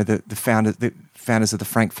Horkheimer, the founders of the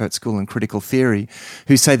Frankfurt School and Critical Theory,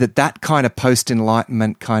 who say that kind of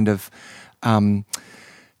post-Enlightenment kind of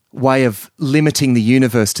way of limiting the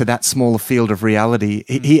universe to that smaller field of reality,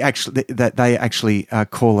 they actually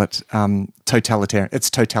call it totalitarian. It's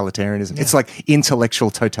totalitarianism. It's like intellectual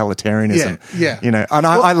totalitarianism. And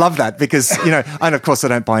I love that because and of course I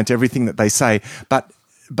don't buy into everything that they say, but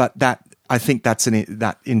that I think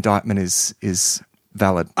that indictment is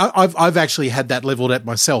valid. I've actually had that leveled at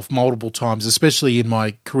myself multiple times, especially in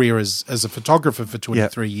my career as a photographer for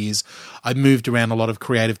 23 years. I moved around a lot of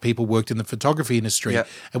creative people, worked in the photography industry.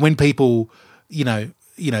 And when people,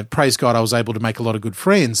 praise God, I was able to make a lot of good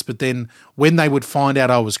friends. But then when they would find out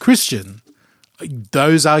I was Christian,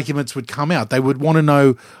 those arguments would come out. They would want to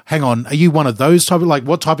know, hang on, are you one of those type of, like,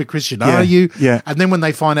 what type of Christian are you? And then when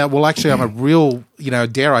they find out, well, actually I'm a real,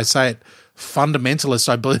 dare I say it, fundamentalist,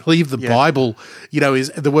 I believe the Bible, is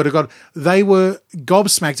the word of God. They were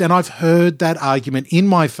gobsmacked, and I've heard that argument in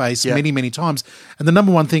my face many, many times. And the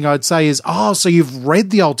number one thing I'd say is, so you've read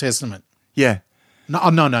the Old Testament? No.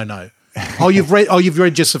 You've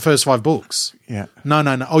read just the first 5 books?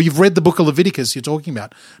 No. Oh, you've read the book of Leviticus you're talking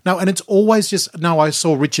about? No, and it's always just, no, I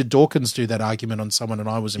saw Richard Dawkins do that argument on someone and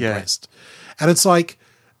I was impressed. And it's like,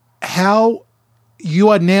 how you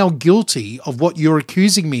are now guilty of what you're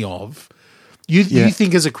accusing me of. You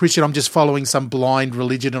think as a Christian I'm just following some blind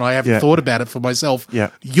religion and I haven't thought about it for myself.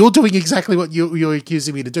 You're doing exactly what you're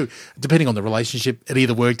accusing me to do. Depending on the relationship, it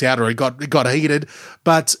either worked out or it got heated.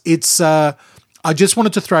 But it's I just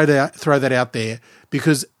wanted to throw that out there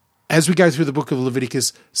because as we go through the book of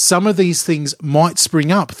Leviticus, some of these things might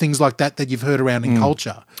spring up, things like that you've heard around in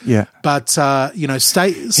culture. Yeah. But, stay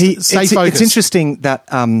focused. It's interesting that,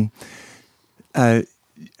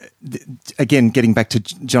 again, getting back to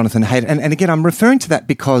Jonathan Haidt, and again, I'm referring to that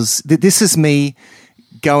because this is me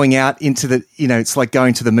going out into the, it's like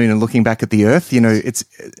going to the moon and looking back at the earth.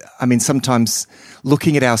 Sometimes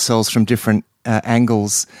looking at ourselves from different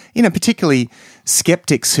angles, particularly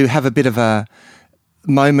skeptics who have a bit of a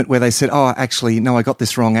moment where they said, oh, actually, no, I got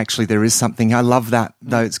this wrong. Actually, there is something. I love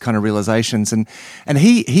those kind of realizations. And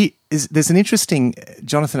there's an interesting,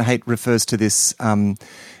 Jonathan Haidt refers to this,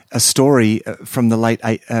 a story from the late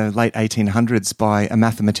 1800s by a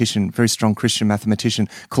mathematician, very strong Christian mathematician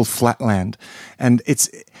called Flatland. And it's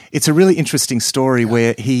a really interesting story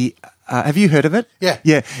where he, have you heard of it? Yeah.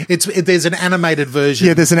 Yeah. There's an animated version.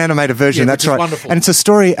 Yeah, there's an animated version. That's right. Wonderful. And it's a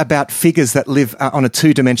story about figures that live on a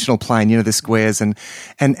two-dimensional plane, the squares. And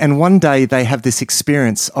one day they have this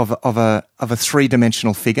experience of a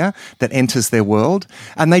three-dimensional figure that enters their world.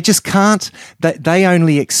 And they just can't, they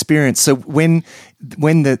only experience, so when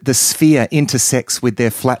the sphere intersects with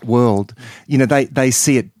their flat world, they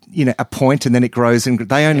see it, a point, and then it grows, and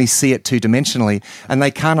they only see it two-dimensionally, and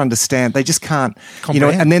they can't understand. They just can't,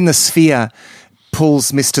 and then the sphere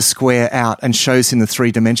pulls Mr. Square out and shows him the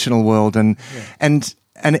three-dimensional world, and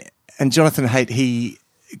Jonathan Haidt, he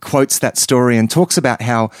quotes that story and talks about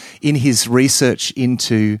how in his research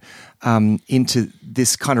into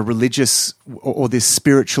this kind of religious or this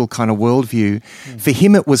spiritual kind of worldview, for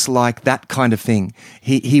him it was like that kind of thing.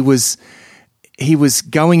 He was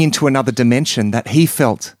going into another dimension that he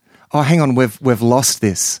felt, oh, hang on, we've lost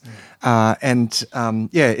this. It's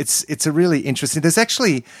a really interesting. There's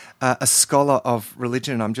actually a scholar of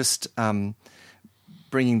religion. I'm just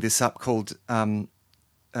bringing this up, called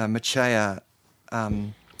Maciej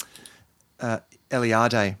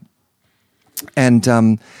Eliade, and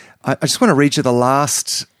I just want to read you the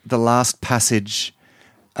last passage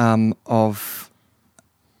of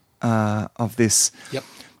this. Yep.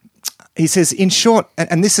 He says, in short,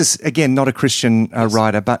 and this is, again, not a Christian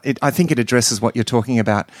writer, but I think it addresses what you're talking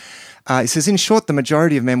about. He says, in short, the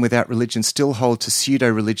majority of men without religion still hold to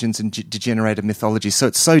pseudo-religions and degenerated mythology. So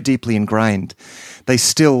it's so deeply ingrained. They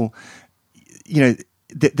still,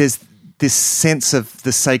 there's this sense of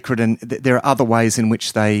the sacred, and there are other ways in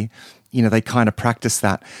which they kind of practice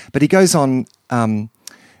that. But he goes on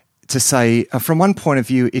to say, from one point of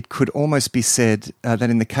view, it could almost be said that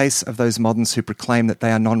in the case of those moderns who proclaim that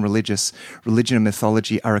they are non-religious, religion and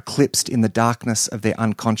mythology are eclipsed in the darkness of their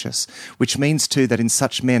unconscious, which means too that in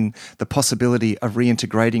such men the possibility of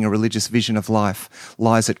reintegrating a religious vision of life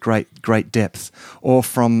lies at great depth. Or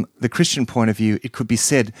from the Christian point of view, it could be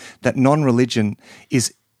said that non-religion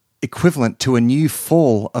is equivalent to a new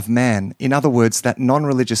fall of man. In other words, that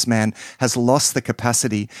non-religious man has lost the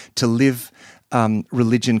capacity to live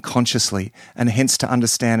religion consciously, and hence to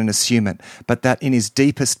understand and assume it, but that in his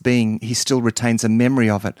deepest being he still retains a memory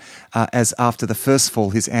of it, as after the first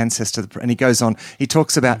fall his ancestor. And he goes on, he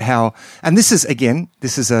talks about how, and this is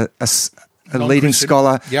a leading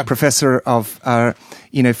scholar, professor of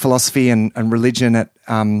philosophy and religion at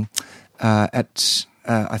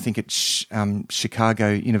I think at Chicago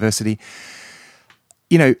University.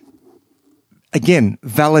 Again,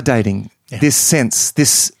 validating this sense,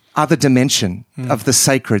 this other dimension of the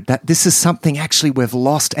sacred, that this is something actually we've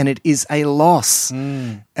lost, and it is a loss,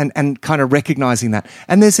 and kind of recognizing that.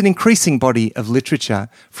 And there's an increasing body of literature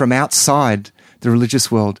from outside the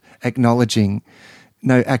religious world acknowledging,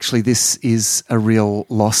 no, actually this is a real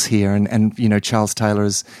loss here, and Charles Taylor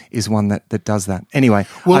is one that does that. Anyway,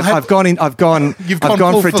 well, I've gone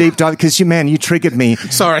for a deep dive because you triggered me.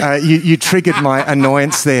 Sorry, you triggered my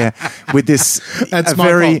annoyance there with this. That's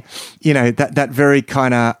my fault. That very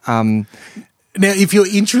kind of. Now, if you're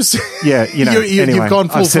interested, anyway, you've gone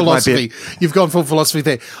full philosophy. You've gone full philosophy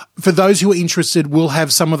there. For those who are interested, we'll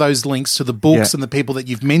have some of those links to the books and the people that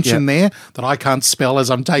you've mentioned there that I can't spell as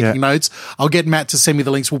I'm taking notes. I'll get Matt to send me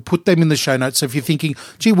the links. We'll put them in the show notes. So if you're thinking,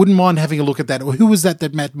 gee, wouldn't mind having a look at that, or who was that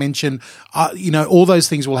Matt mentioned? All those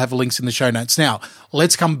things will have links in the show notes. Now,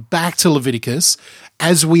 let's come back to Leviticus.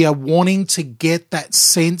 As we are wanting to get that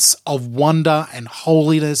sense of wonder and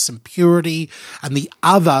holiness and purity and the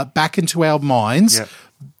other back into our minds,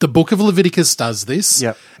 the book of Leviticus does this,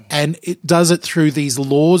 and it does it through these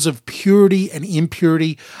laws of purity and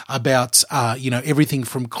impurity about, everything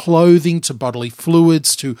from clothing to bodily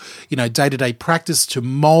fluids to, day-to-day practice to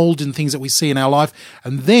mold and things that we see in our life.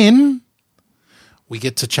 And then we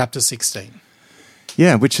get to chapter 16.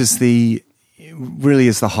 Yeah, which is really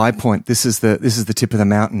is the high point. This is the tip of the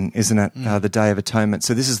mountain, isn't it? The Day of Atonement.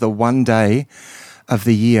 So this is the one day of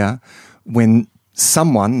the year when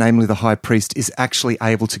someone, namely the high priest, is actually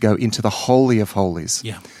able to go into the Holy of Holies.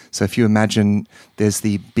 Yeah. So if you imagine there's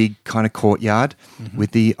the big kind of courtyard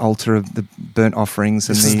with the altar of the burnt offerings.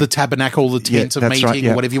 This is the tabernacle, the tent of meeting, right,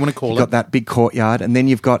 or whatever you want to call it. You've got that big courtyard, and then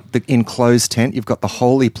you've got the enclosed tent. You've got the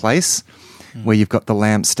holy place where you've got the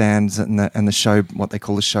lampstands and the show, what they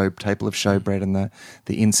call the show table of showbread, and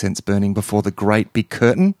the incense burning before the great big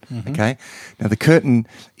curtain. Okay. Now the curtain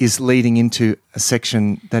is leading into a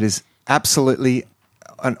section that is absolutely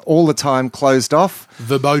and all the time closed off.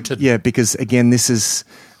 Verboten. Yeah, because again, this is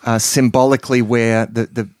symbolically where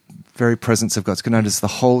the very presence of God's known as the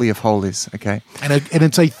Holy of Holies. Okay, and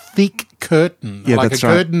it's a thick curtain. Yeah, like that's a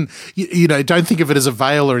curtain. Right. Don't think of it as a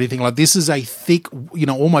veil or anything like. This is a thick,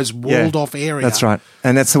 almost walled off area. That's right,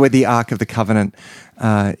 and that's where the Ark of the Covenant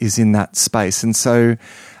is in that space. And so,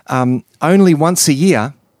 only once a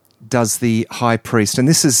year does the high priest, and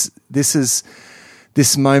this is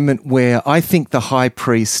this moment where I think the high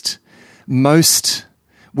priest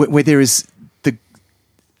where there is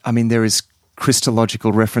there is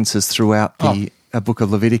Christological references throughout the book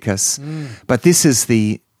of Leviticus, but this is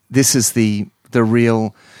the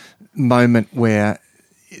real moment where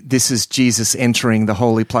this is Jesus entering the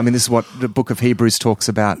holy place. I mean, this is what the book of Hebrews talks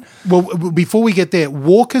about. Well, before we get there,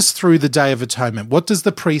 walk us through the Day of Atonement. What does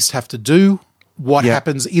the priest have to do? What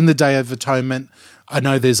happens in the Day of Atonement? I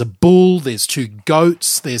know there's a bull, there's 2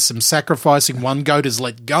 goats, there's some sacrificing. One goat is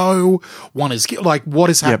let go, one is what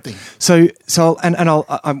is happening? Yep. So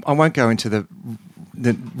I won't go into the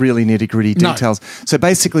really nitty-gritty details. No. So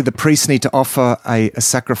basically, the priests need to offer a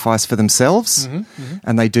sacrifice for themselves,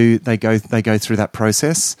 and they go through that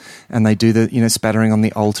process, and they do the spattering on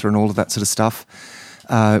the altar and all of that sort of stuff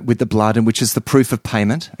with the blood, and which is the proof of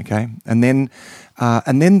payment. Okay, and then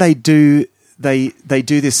they do. They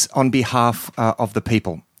do this on behalf of the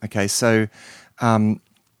people. Okay, so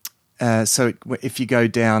if you go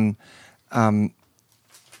down,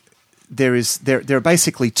 there are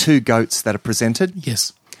basically 2 goats that are presented.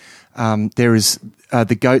 Yes, there is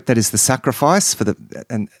the goat that is the sacrifice for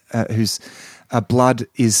whose blood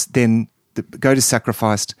is then the goat is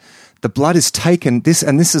sacrificed. The blood is taken. This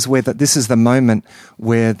is the moment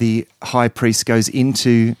where the high priest goes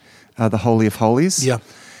into the Holy of Holies. Yeah.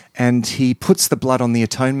 And he puts the blood on the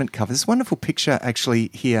atonement cover. This wonderful picture actually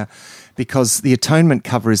here, because the atonement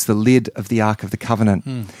cover is the lid of the Ark of the Covenant.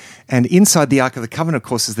 And inside the Ark of the Covenant, of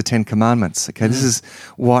course, is the 10 Commandments. Okay, this is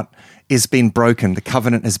what is being broken. The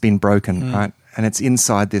covenant has been broken, right? And it's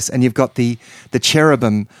inside this. And you've got the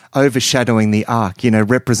cherubim overshadowing the Ark,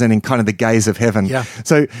 representing kind of the gaze of heaven. Yeah.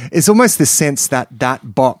 So it's almost this sense that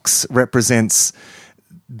box represents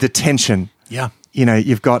the tension. Yeah.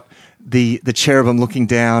 You've got the cherubim looking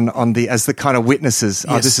down as the kind of witnesses.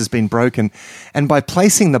 Yes. Oh, this has been broken. And by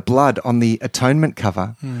placing the blood on the atonement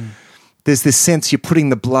cover, there's this sense you're putting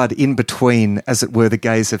the blood in between, as it were, the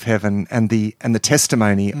gaze of heaven and the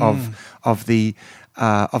testimony of the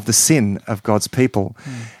sin of God's people.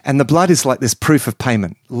 And the blood is like this proof of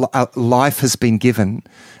payment. Life has been given.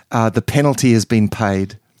 The penalty has been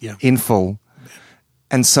paid in full.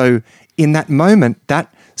 And so in that moment,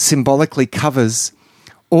 that symbolically covers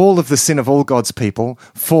all of the sin of all God's people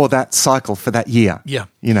for that cycle, for that year. Yeah.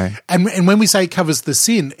 And when we say it covers the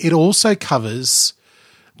sin, it also covers...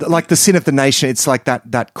 like the sin of the nation. It's like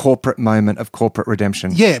that corporate moment of corporate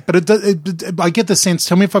redemption. Yeah, but I get the sense,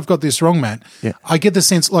 tell me if I've got this wrong, Matt. Yeah. I get the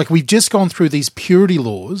sense, like we've just gone through these purity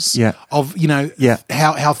laws of,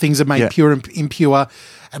 how things are made pure and impure,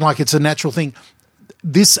 and like it's a natural thing.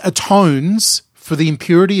 This atones for the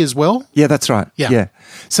impurity as well? Yeah, that's right. Yeah.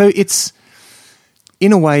 So it's...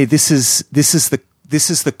 in a way, this is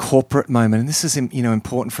the corporate moment, and this is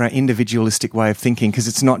important for our individualistic way of thinking, because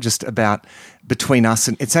it's not just about between us,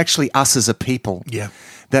 and it's actually us as a people. Yeah,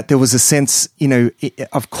 that there was a sense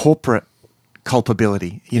of corporate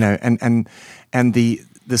culpability, and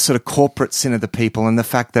the sort of corporate sin of the people, and the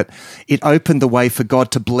fact that it opened the way for God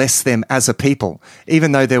to bless them as a people,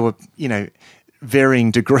 even though there were varying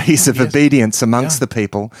degrees of obedience amongst the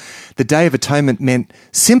people. The Day of Atonement meant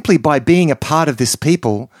simply by being a part of this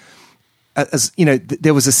people,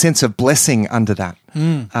 there was a sense of blessing under that,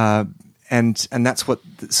 and that's what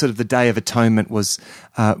sort of the Day of Atonement was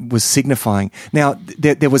signifying. Now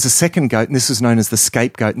there was a second goat, and this was known as the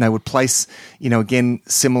scapegoat, and they would place, again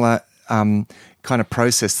similar kind of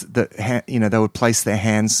process that they would place their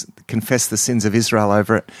hands, confess the sins of Israel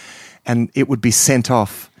over it, and it would be sent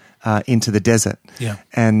off into the desert,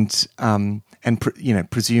 and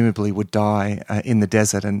presumably would die in the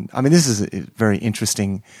desert. And I mean, this is a very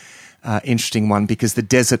interesting one, because the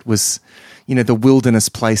desert was, the wilderness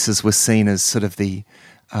places were seen as sort of the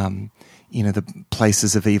the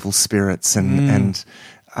places of evil spirits and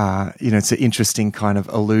it's an interesting kind of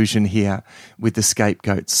allusion here with the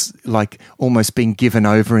scapegoats, like almost being given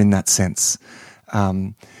over in that sense,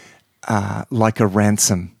 like a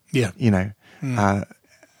ransom. Yeah.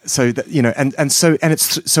 So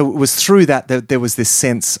that, so it was through that there was this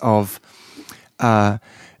sense of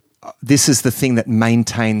this is the thing that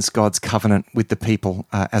maintains God's covenant with the people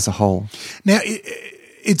as a whole. Now,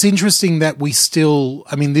 it's interesting that we still,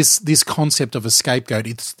 this concept of a scapegoat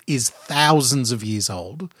is thousands of years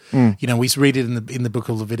old. We read it in the book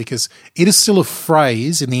of Leviticus. It is still a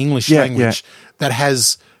phrase in the English language that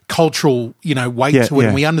has cultural, weight to it,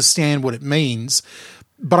 and we understand what it means.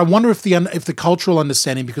 But I wonder if the cultural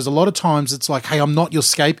understanding, because a lot of times it's like, hey, I'm not your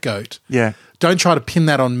scapegoat. Yeah. Don't try to pin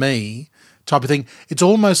that on me, type of thing. It's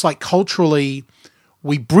almost like culturally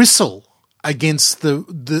we bristle against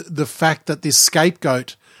the fact that this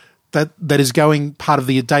scapegoat that is going part of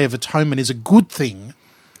the Day of Atonement is a good thing.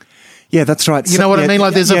 Yeah, that's right. You know what I mean?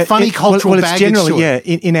 Like there's a funny cultural baggage generally, to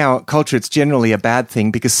it. In our culture, it's generally a bad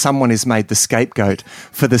thing because someone is made the scapegoat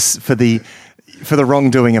for the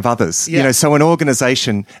wrongdoing of others. Yeah. So an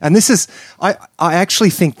organization, and this is, I actually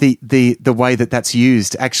think the way that's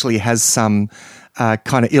used actually has some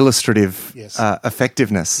kind of illustrative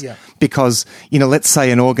effectiveness. Yeah. Because, let's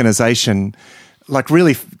say an organization like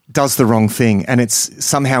really does the wrong thing and it's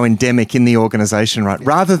somehow endemic in the organization, right? Yeah.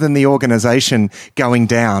 Rather than the organization going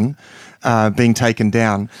down, being taken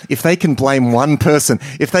down, if they can blame one person,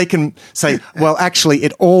 if they can say, well, actually,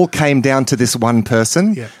 it all came down to this one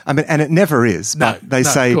person, and it never is, but they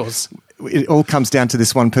say it all comes down to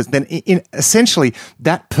this one person, then essentially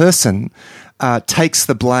that person takes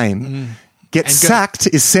the blame, gets sacked,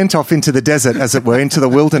 is sent off into the desert, as it were, into the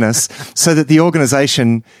wilderness, so that the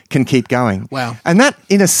organization can keep going. Wow. And that,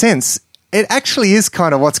 in a sense, it actually is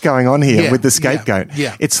kind of what's going on here with the scapegoat.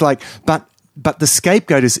 Yeah. It's like, but the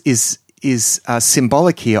scapegoat is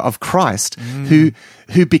symbolic here of Christ, who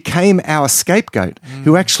became our scapegoat,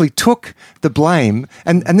 who actually took the blame.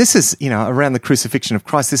 And this is, around the crucifixion of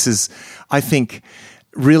Christ, this is, I think,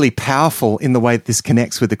 really powerful in the way that this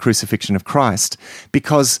connects with the crucifixion of Christ,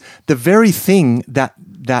 because the very thing that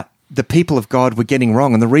the people of God were getting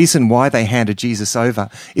wrong, and the reason why they handed Jesus over,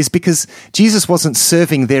 is because Jesus wasn't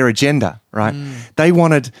serving their agenda, right? They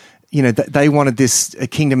wanted they wanted this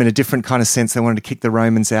kingdom in a different kind of sense. They wanted to kick the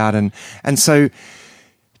Romans out. And so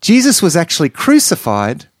Jesus was actually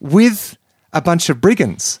crucified with a bunch of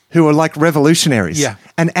brigands who were like revolutionaries. Yeah.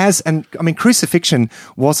 And crucifixion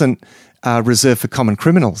wasn't reserved for common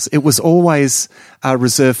criminals. It was always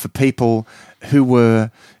reserved for people who were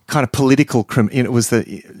kind of political criminals. It was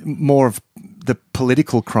more of the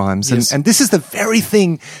political crimes. Yes. And this is the very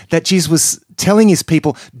thing that Jesus was telling his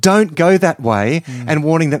people, don't go that way, and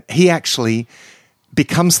warning them. He actually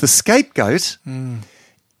becomes the scapegoat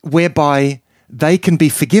whereby they can be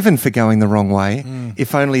forgiven for going the wrong way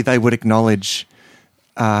if only they would acknowledge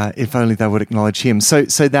him. So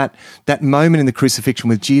that moment in the crucifixion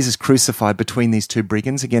with Jesus crucified between these two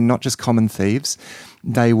brigands, again, not just common thieves,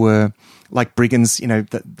 they were like brigands,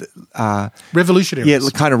 revolutionaries. Yeah,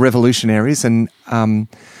 kind of revolutionaries. And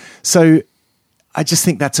so I just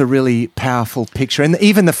think that's a really powerful picture. And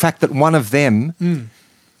even the fact that one of them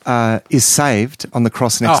is saved on the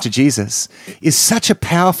cross next to Jesus is such a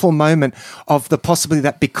powerful moment of the possibility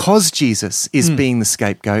that because Jesus is being the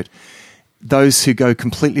scapegoat, those who go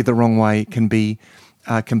completely the wrong way can be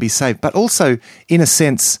saved. But also, in a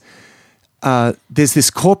sense, there's this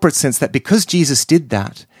corporate sense that because Jesus did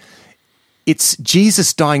that, it's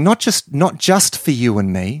Jesus dying not just for you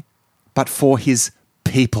and me, but for his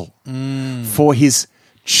people, for his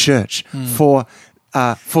church, for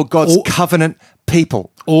God's covenant people.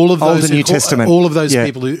 All of those Old and New Testament. All of those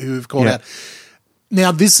people who have called out.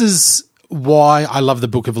 Now, this is why I love the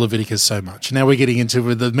book of Leviticus so much. Now we're getting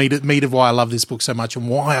into the meat of why I love this book so much and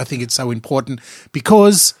why I think it's so important,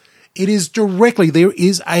 because it is directly, there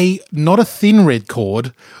is not a thin red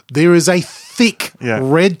cord, there is a thick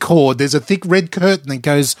red cord. There's a thick red curtain that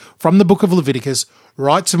goes from the book of Leviticus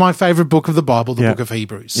right to my favorite book of the Bible, the book of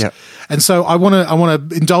Hebrews. Yeah. And so I want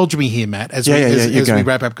to indulge me here, Matt, as we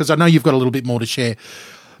wrap up, because I know you've got a little bit more to share.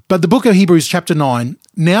 But the book of Hebrews chapter 9,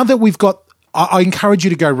 now that we've got, I encourage you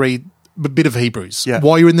to go read a bit of Hebrews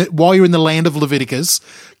while you're in the land of Leviticus.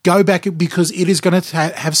 Go back, because it is going to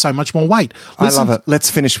have so much more weight. Listen, I love it. Let's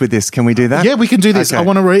finish with this. Can we do that? Yeah, we can do this. Okay. I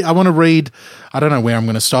want to read. I don't know where I'm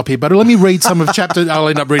going to stop here, but let me read some of chapter. I'll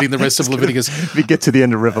end up reading the rest of Leviticus. We get to the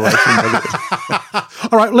end of Revelation.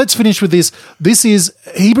 All right, let's finish with this. This is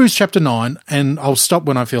Hebrews chapter 9, and I'll stop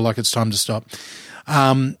when I feel like it's time to stop.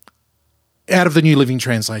 Out of the New Living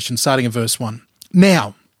Translation, starting at verse 1.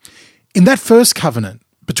 Now, In that first covenant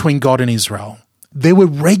between God and Israel, there were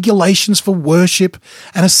regulations for worship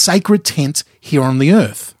and a sacred tent here on the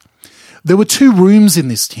earth. There were 2 rooms in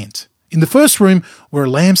this tent. In the first room were a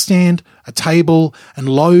lampstand, a table, and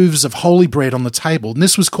loaves of holy bread on the table, and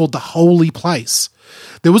this was called the holy place.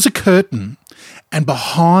 There was a curtain, and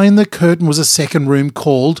behind the curtain was a second room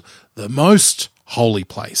called the most holy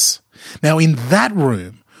place. Now, in that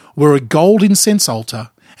room were a gold incense altar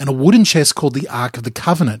and a wooden chest called the Ark of the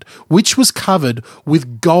Covenant, which was covered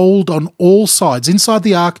with gold on all sides. Inside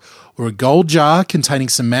the ark were a gold jar containing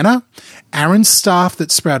some manna, Aaron's staff that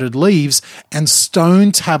sprouted leaves, and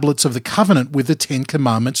stone tablets of the covenant with the 10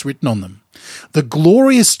 commandments written on them. The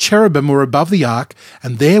glorious cherubim were above the ark,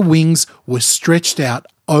 and their wings were stretched out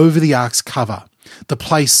over the ark's cover, the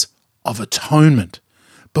place of atonement.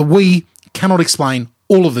 But we cannot explain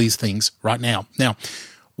all of these things right now. Now,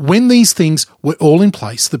 when these things were all in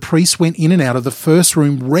place, the priests went in and out of the first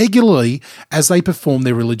room regularly as they performed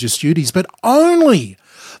their religious duties, but only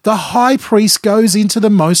the high priest goes into the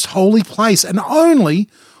most holy place, and only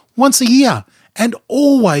once a year, and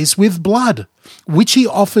always with blood, which he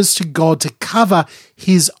offers to God to cover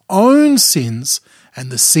his own sins and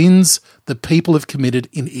the sins the people have committed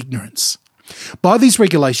in ignorance. By these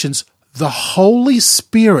regulations, the Holy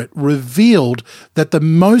Spirit revealed that the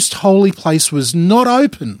most holy place was not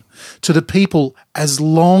open to the people as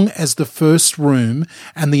long as the first room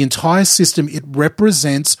and the entire system it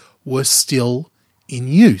represents were still in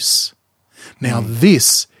use. Now,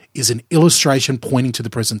 this is an illustration pointing to the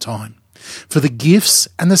present time. For the gifts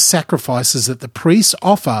and the sacrifices that the priests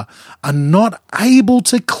offer are not able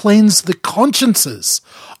to cleanse the consciences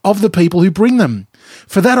of the people who bring them.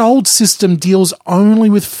 For that old system deals only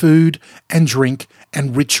with food and drink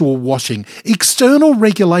and ritual washing, external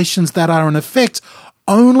regulations that are in effect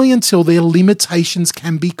only until their limitations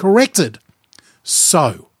can be corrected.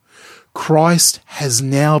 So, Christ has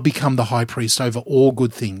now become the high priest over all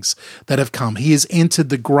good things that have come. He has entered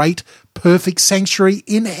the great, perfect sanctuary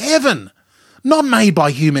in heaven, not made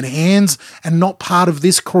by human hands and not part of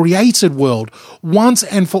this created world. Once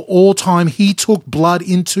and for all time, he took blood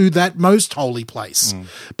into that most holy place,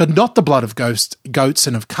 but not the blood of goats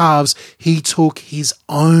and of calves. He took his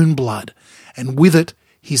own blood, and with it,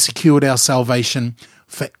 he secured our salvation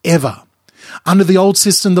forever. Under the old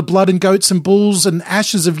system, the blood and goats and bulls and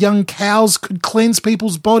ashes of young cows could cleanse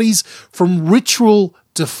people's bodies from ritual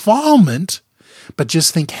defilement. But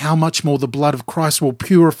just think how much more the blood of Christ will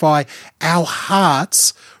purify our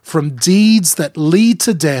hearts from deeds that lead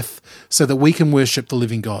to death so that we can worship the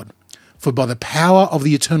living God. For by the power of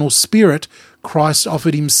the eternal Spirit, Christ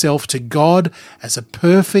offered himself to God as a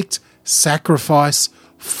perfect sacrifice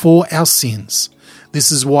for our sins.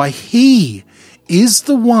 This is why he is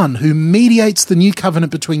the one who mediates the new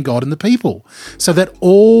covenant between God and the people, so that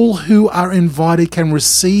all who are invited can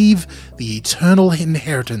receive the eternal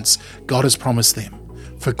inheritance God has promised them.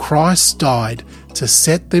 For Christ died to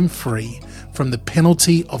set them free from the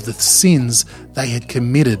penalty of the sins they had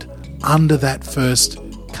committed under that first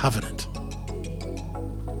covenant.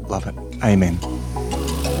 Love it. Amen.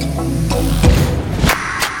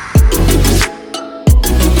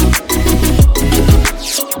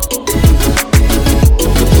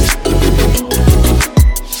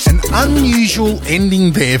 Unusual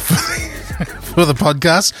ending there for the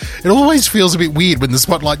podcast. It always feels a bit weird when the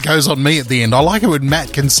spotlight goes on me at the end. I like it when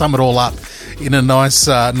Matt can sum it all up in a nice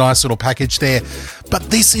little package there. But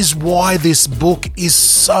this is why this book is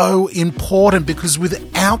so important, because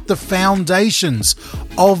without the foundations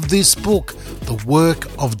of this book, the work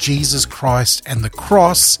of Jesus Christ and the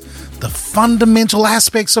cross, the fundamental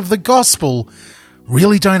aspects of the gospel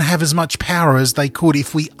really don't have as much power as they could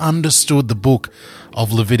if we understood the book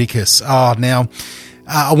of Leviticus. Now,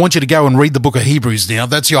 I want you to go and read the book of Hebrews now.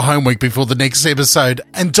 That's your homework before the next episode.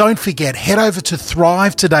 And don't forget, head over to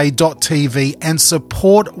thrivetoday.tv and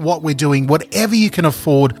support what we're doing, whatever you can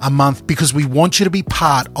afford a month, because we want you to be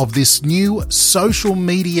part of this new social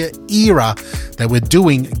media era that we're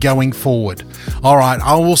doing going forward. All right,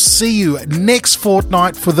 I will see you next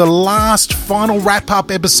fortnight for the last final wrap-up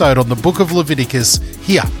episode on the book of Leviticus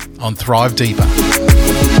here on Thrive Deeper.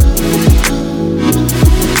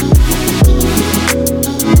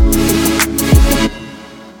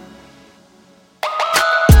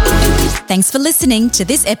 Thanks for listening to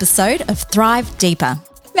this episode of Thrive Deeper.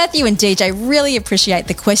 Matthew and DJ really appreciate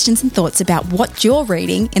the questions and thoughts about what you're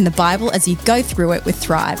reading in the Bible as you go through it with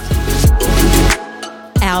Thrive.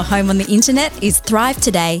 Our home on the internet is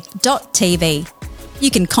thrivetoday.tv.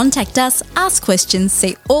 You can contact us, ask questions,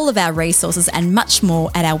 see all of our resources and much more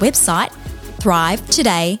at our website,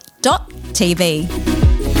 thrivetoday.tv.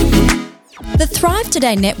 The Thrive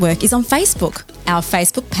Today Network is on Facebook. Our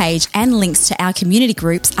Facebook page and links to our community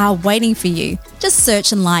groups are waiting for you. Just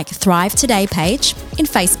search and like Thrive Today page in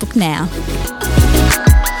Facebook now.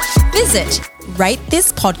 Visit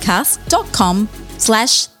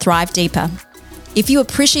ratethispodcast.com/thrivedeeper. If you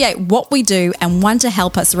appreciate what we do and want to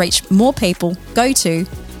help us reach more people, go to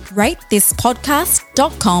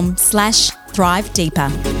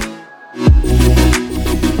ratethispodcast.com/thrivedeeper.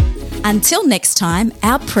 Until next time,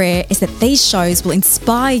 our prayer is that these shows will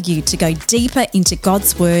inspire you to go deeper into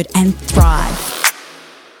God's Word and thrive.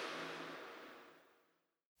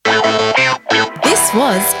 This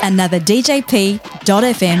was another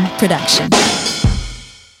DJP.FM production.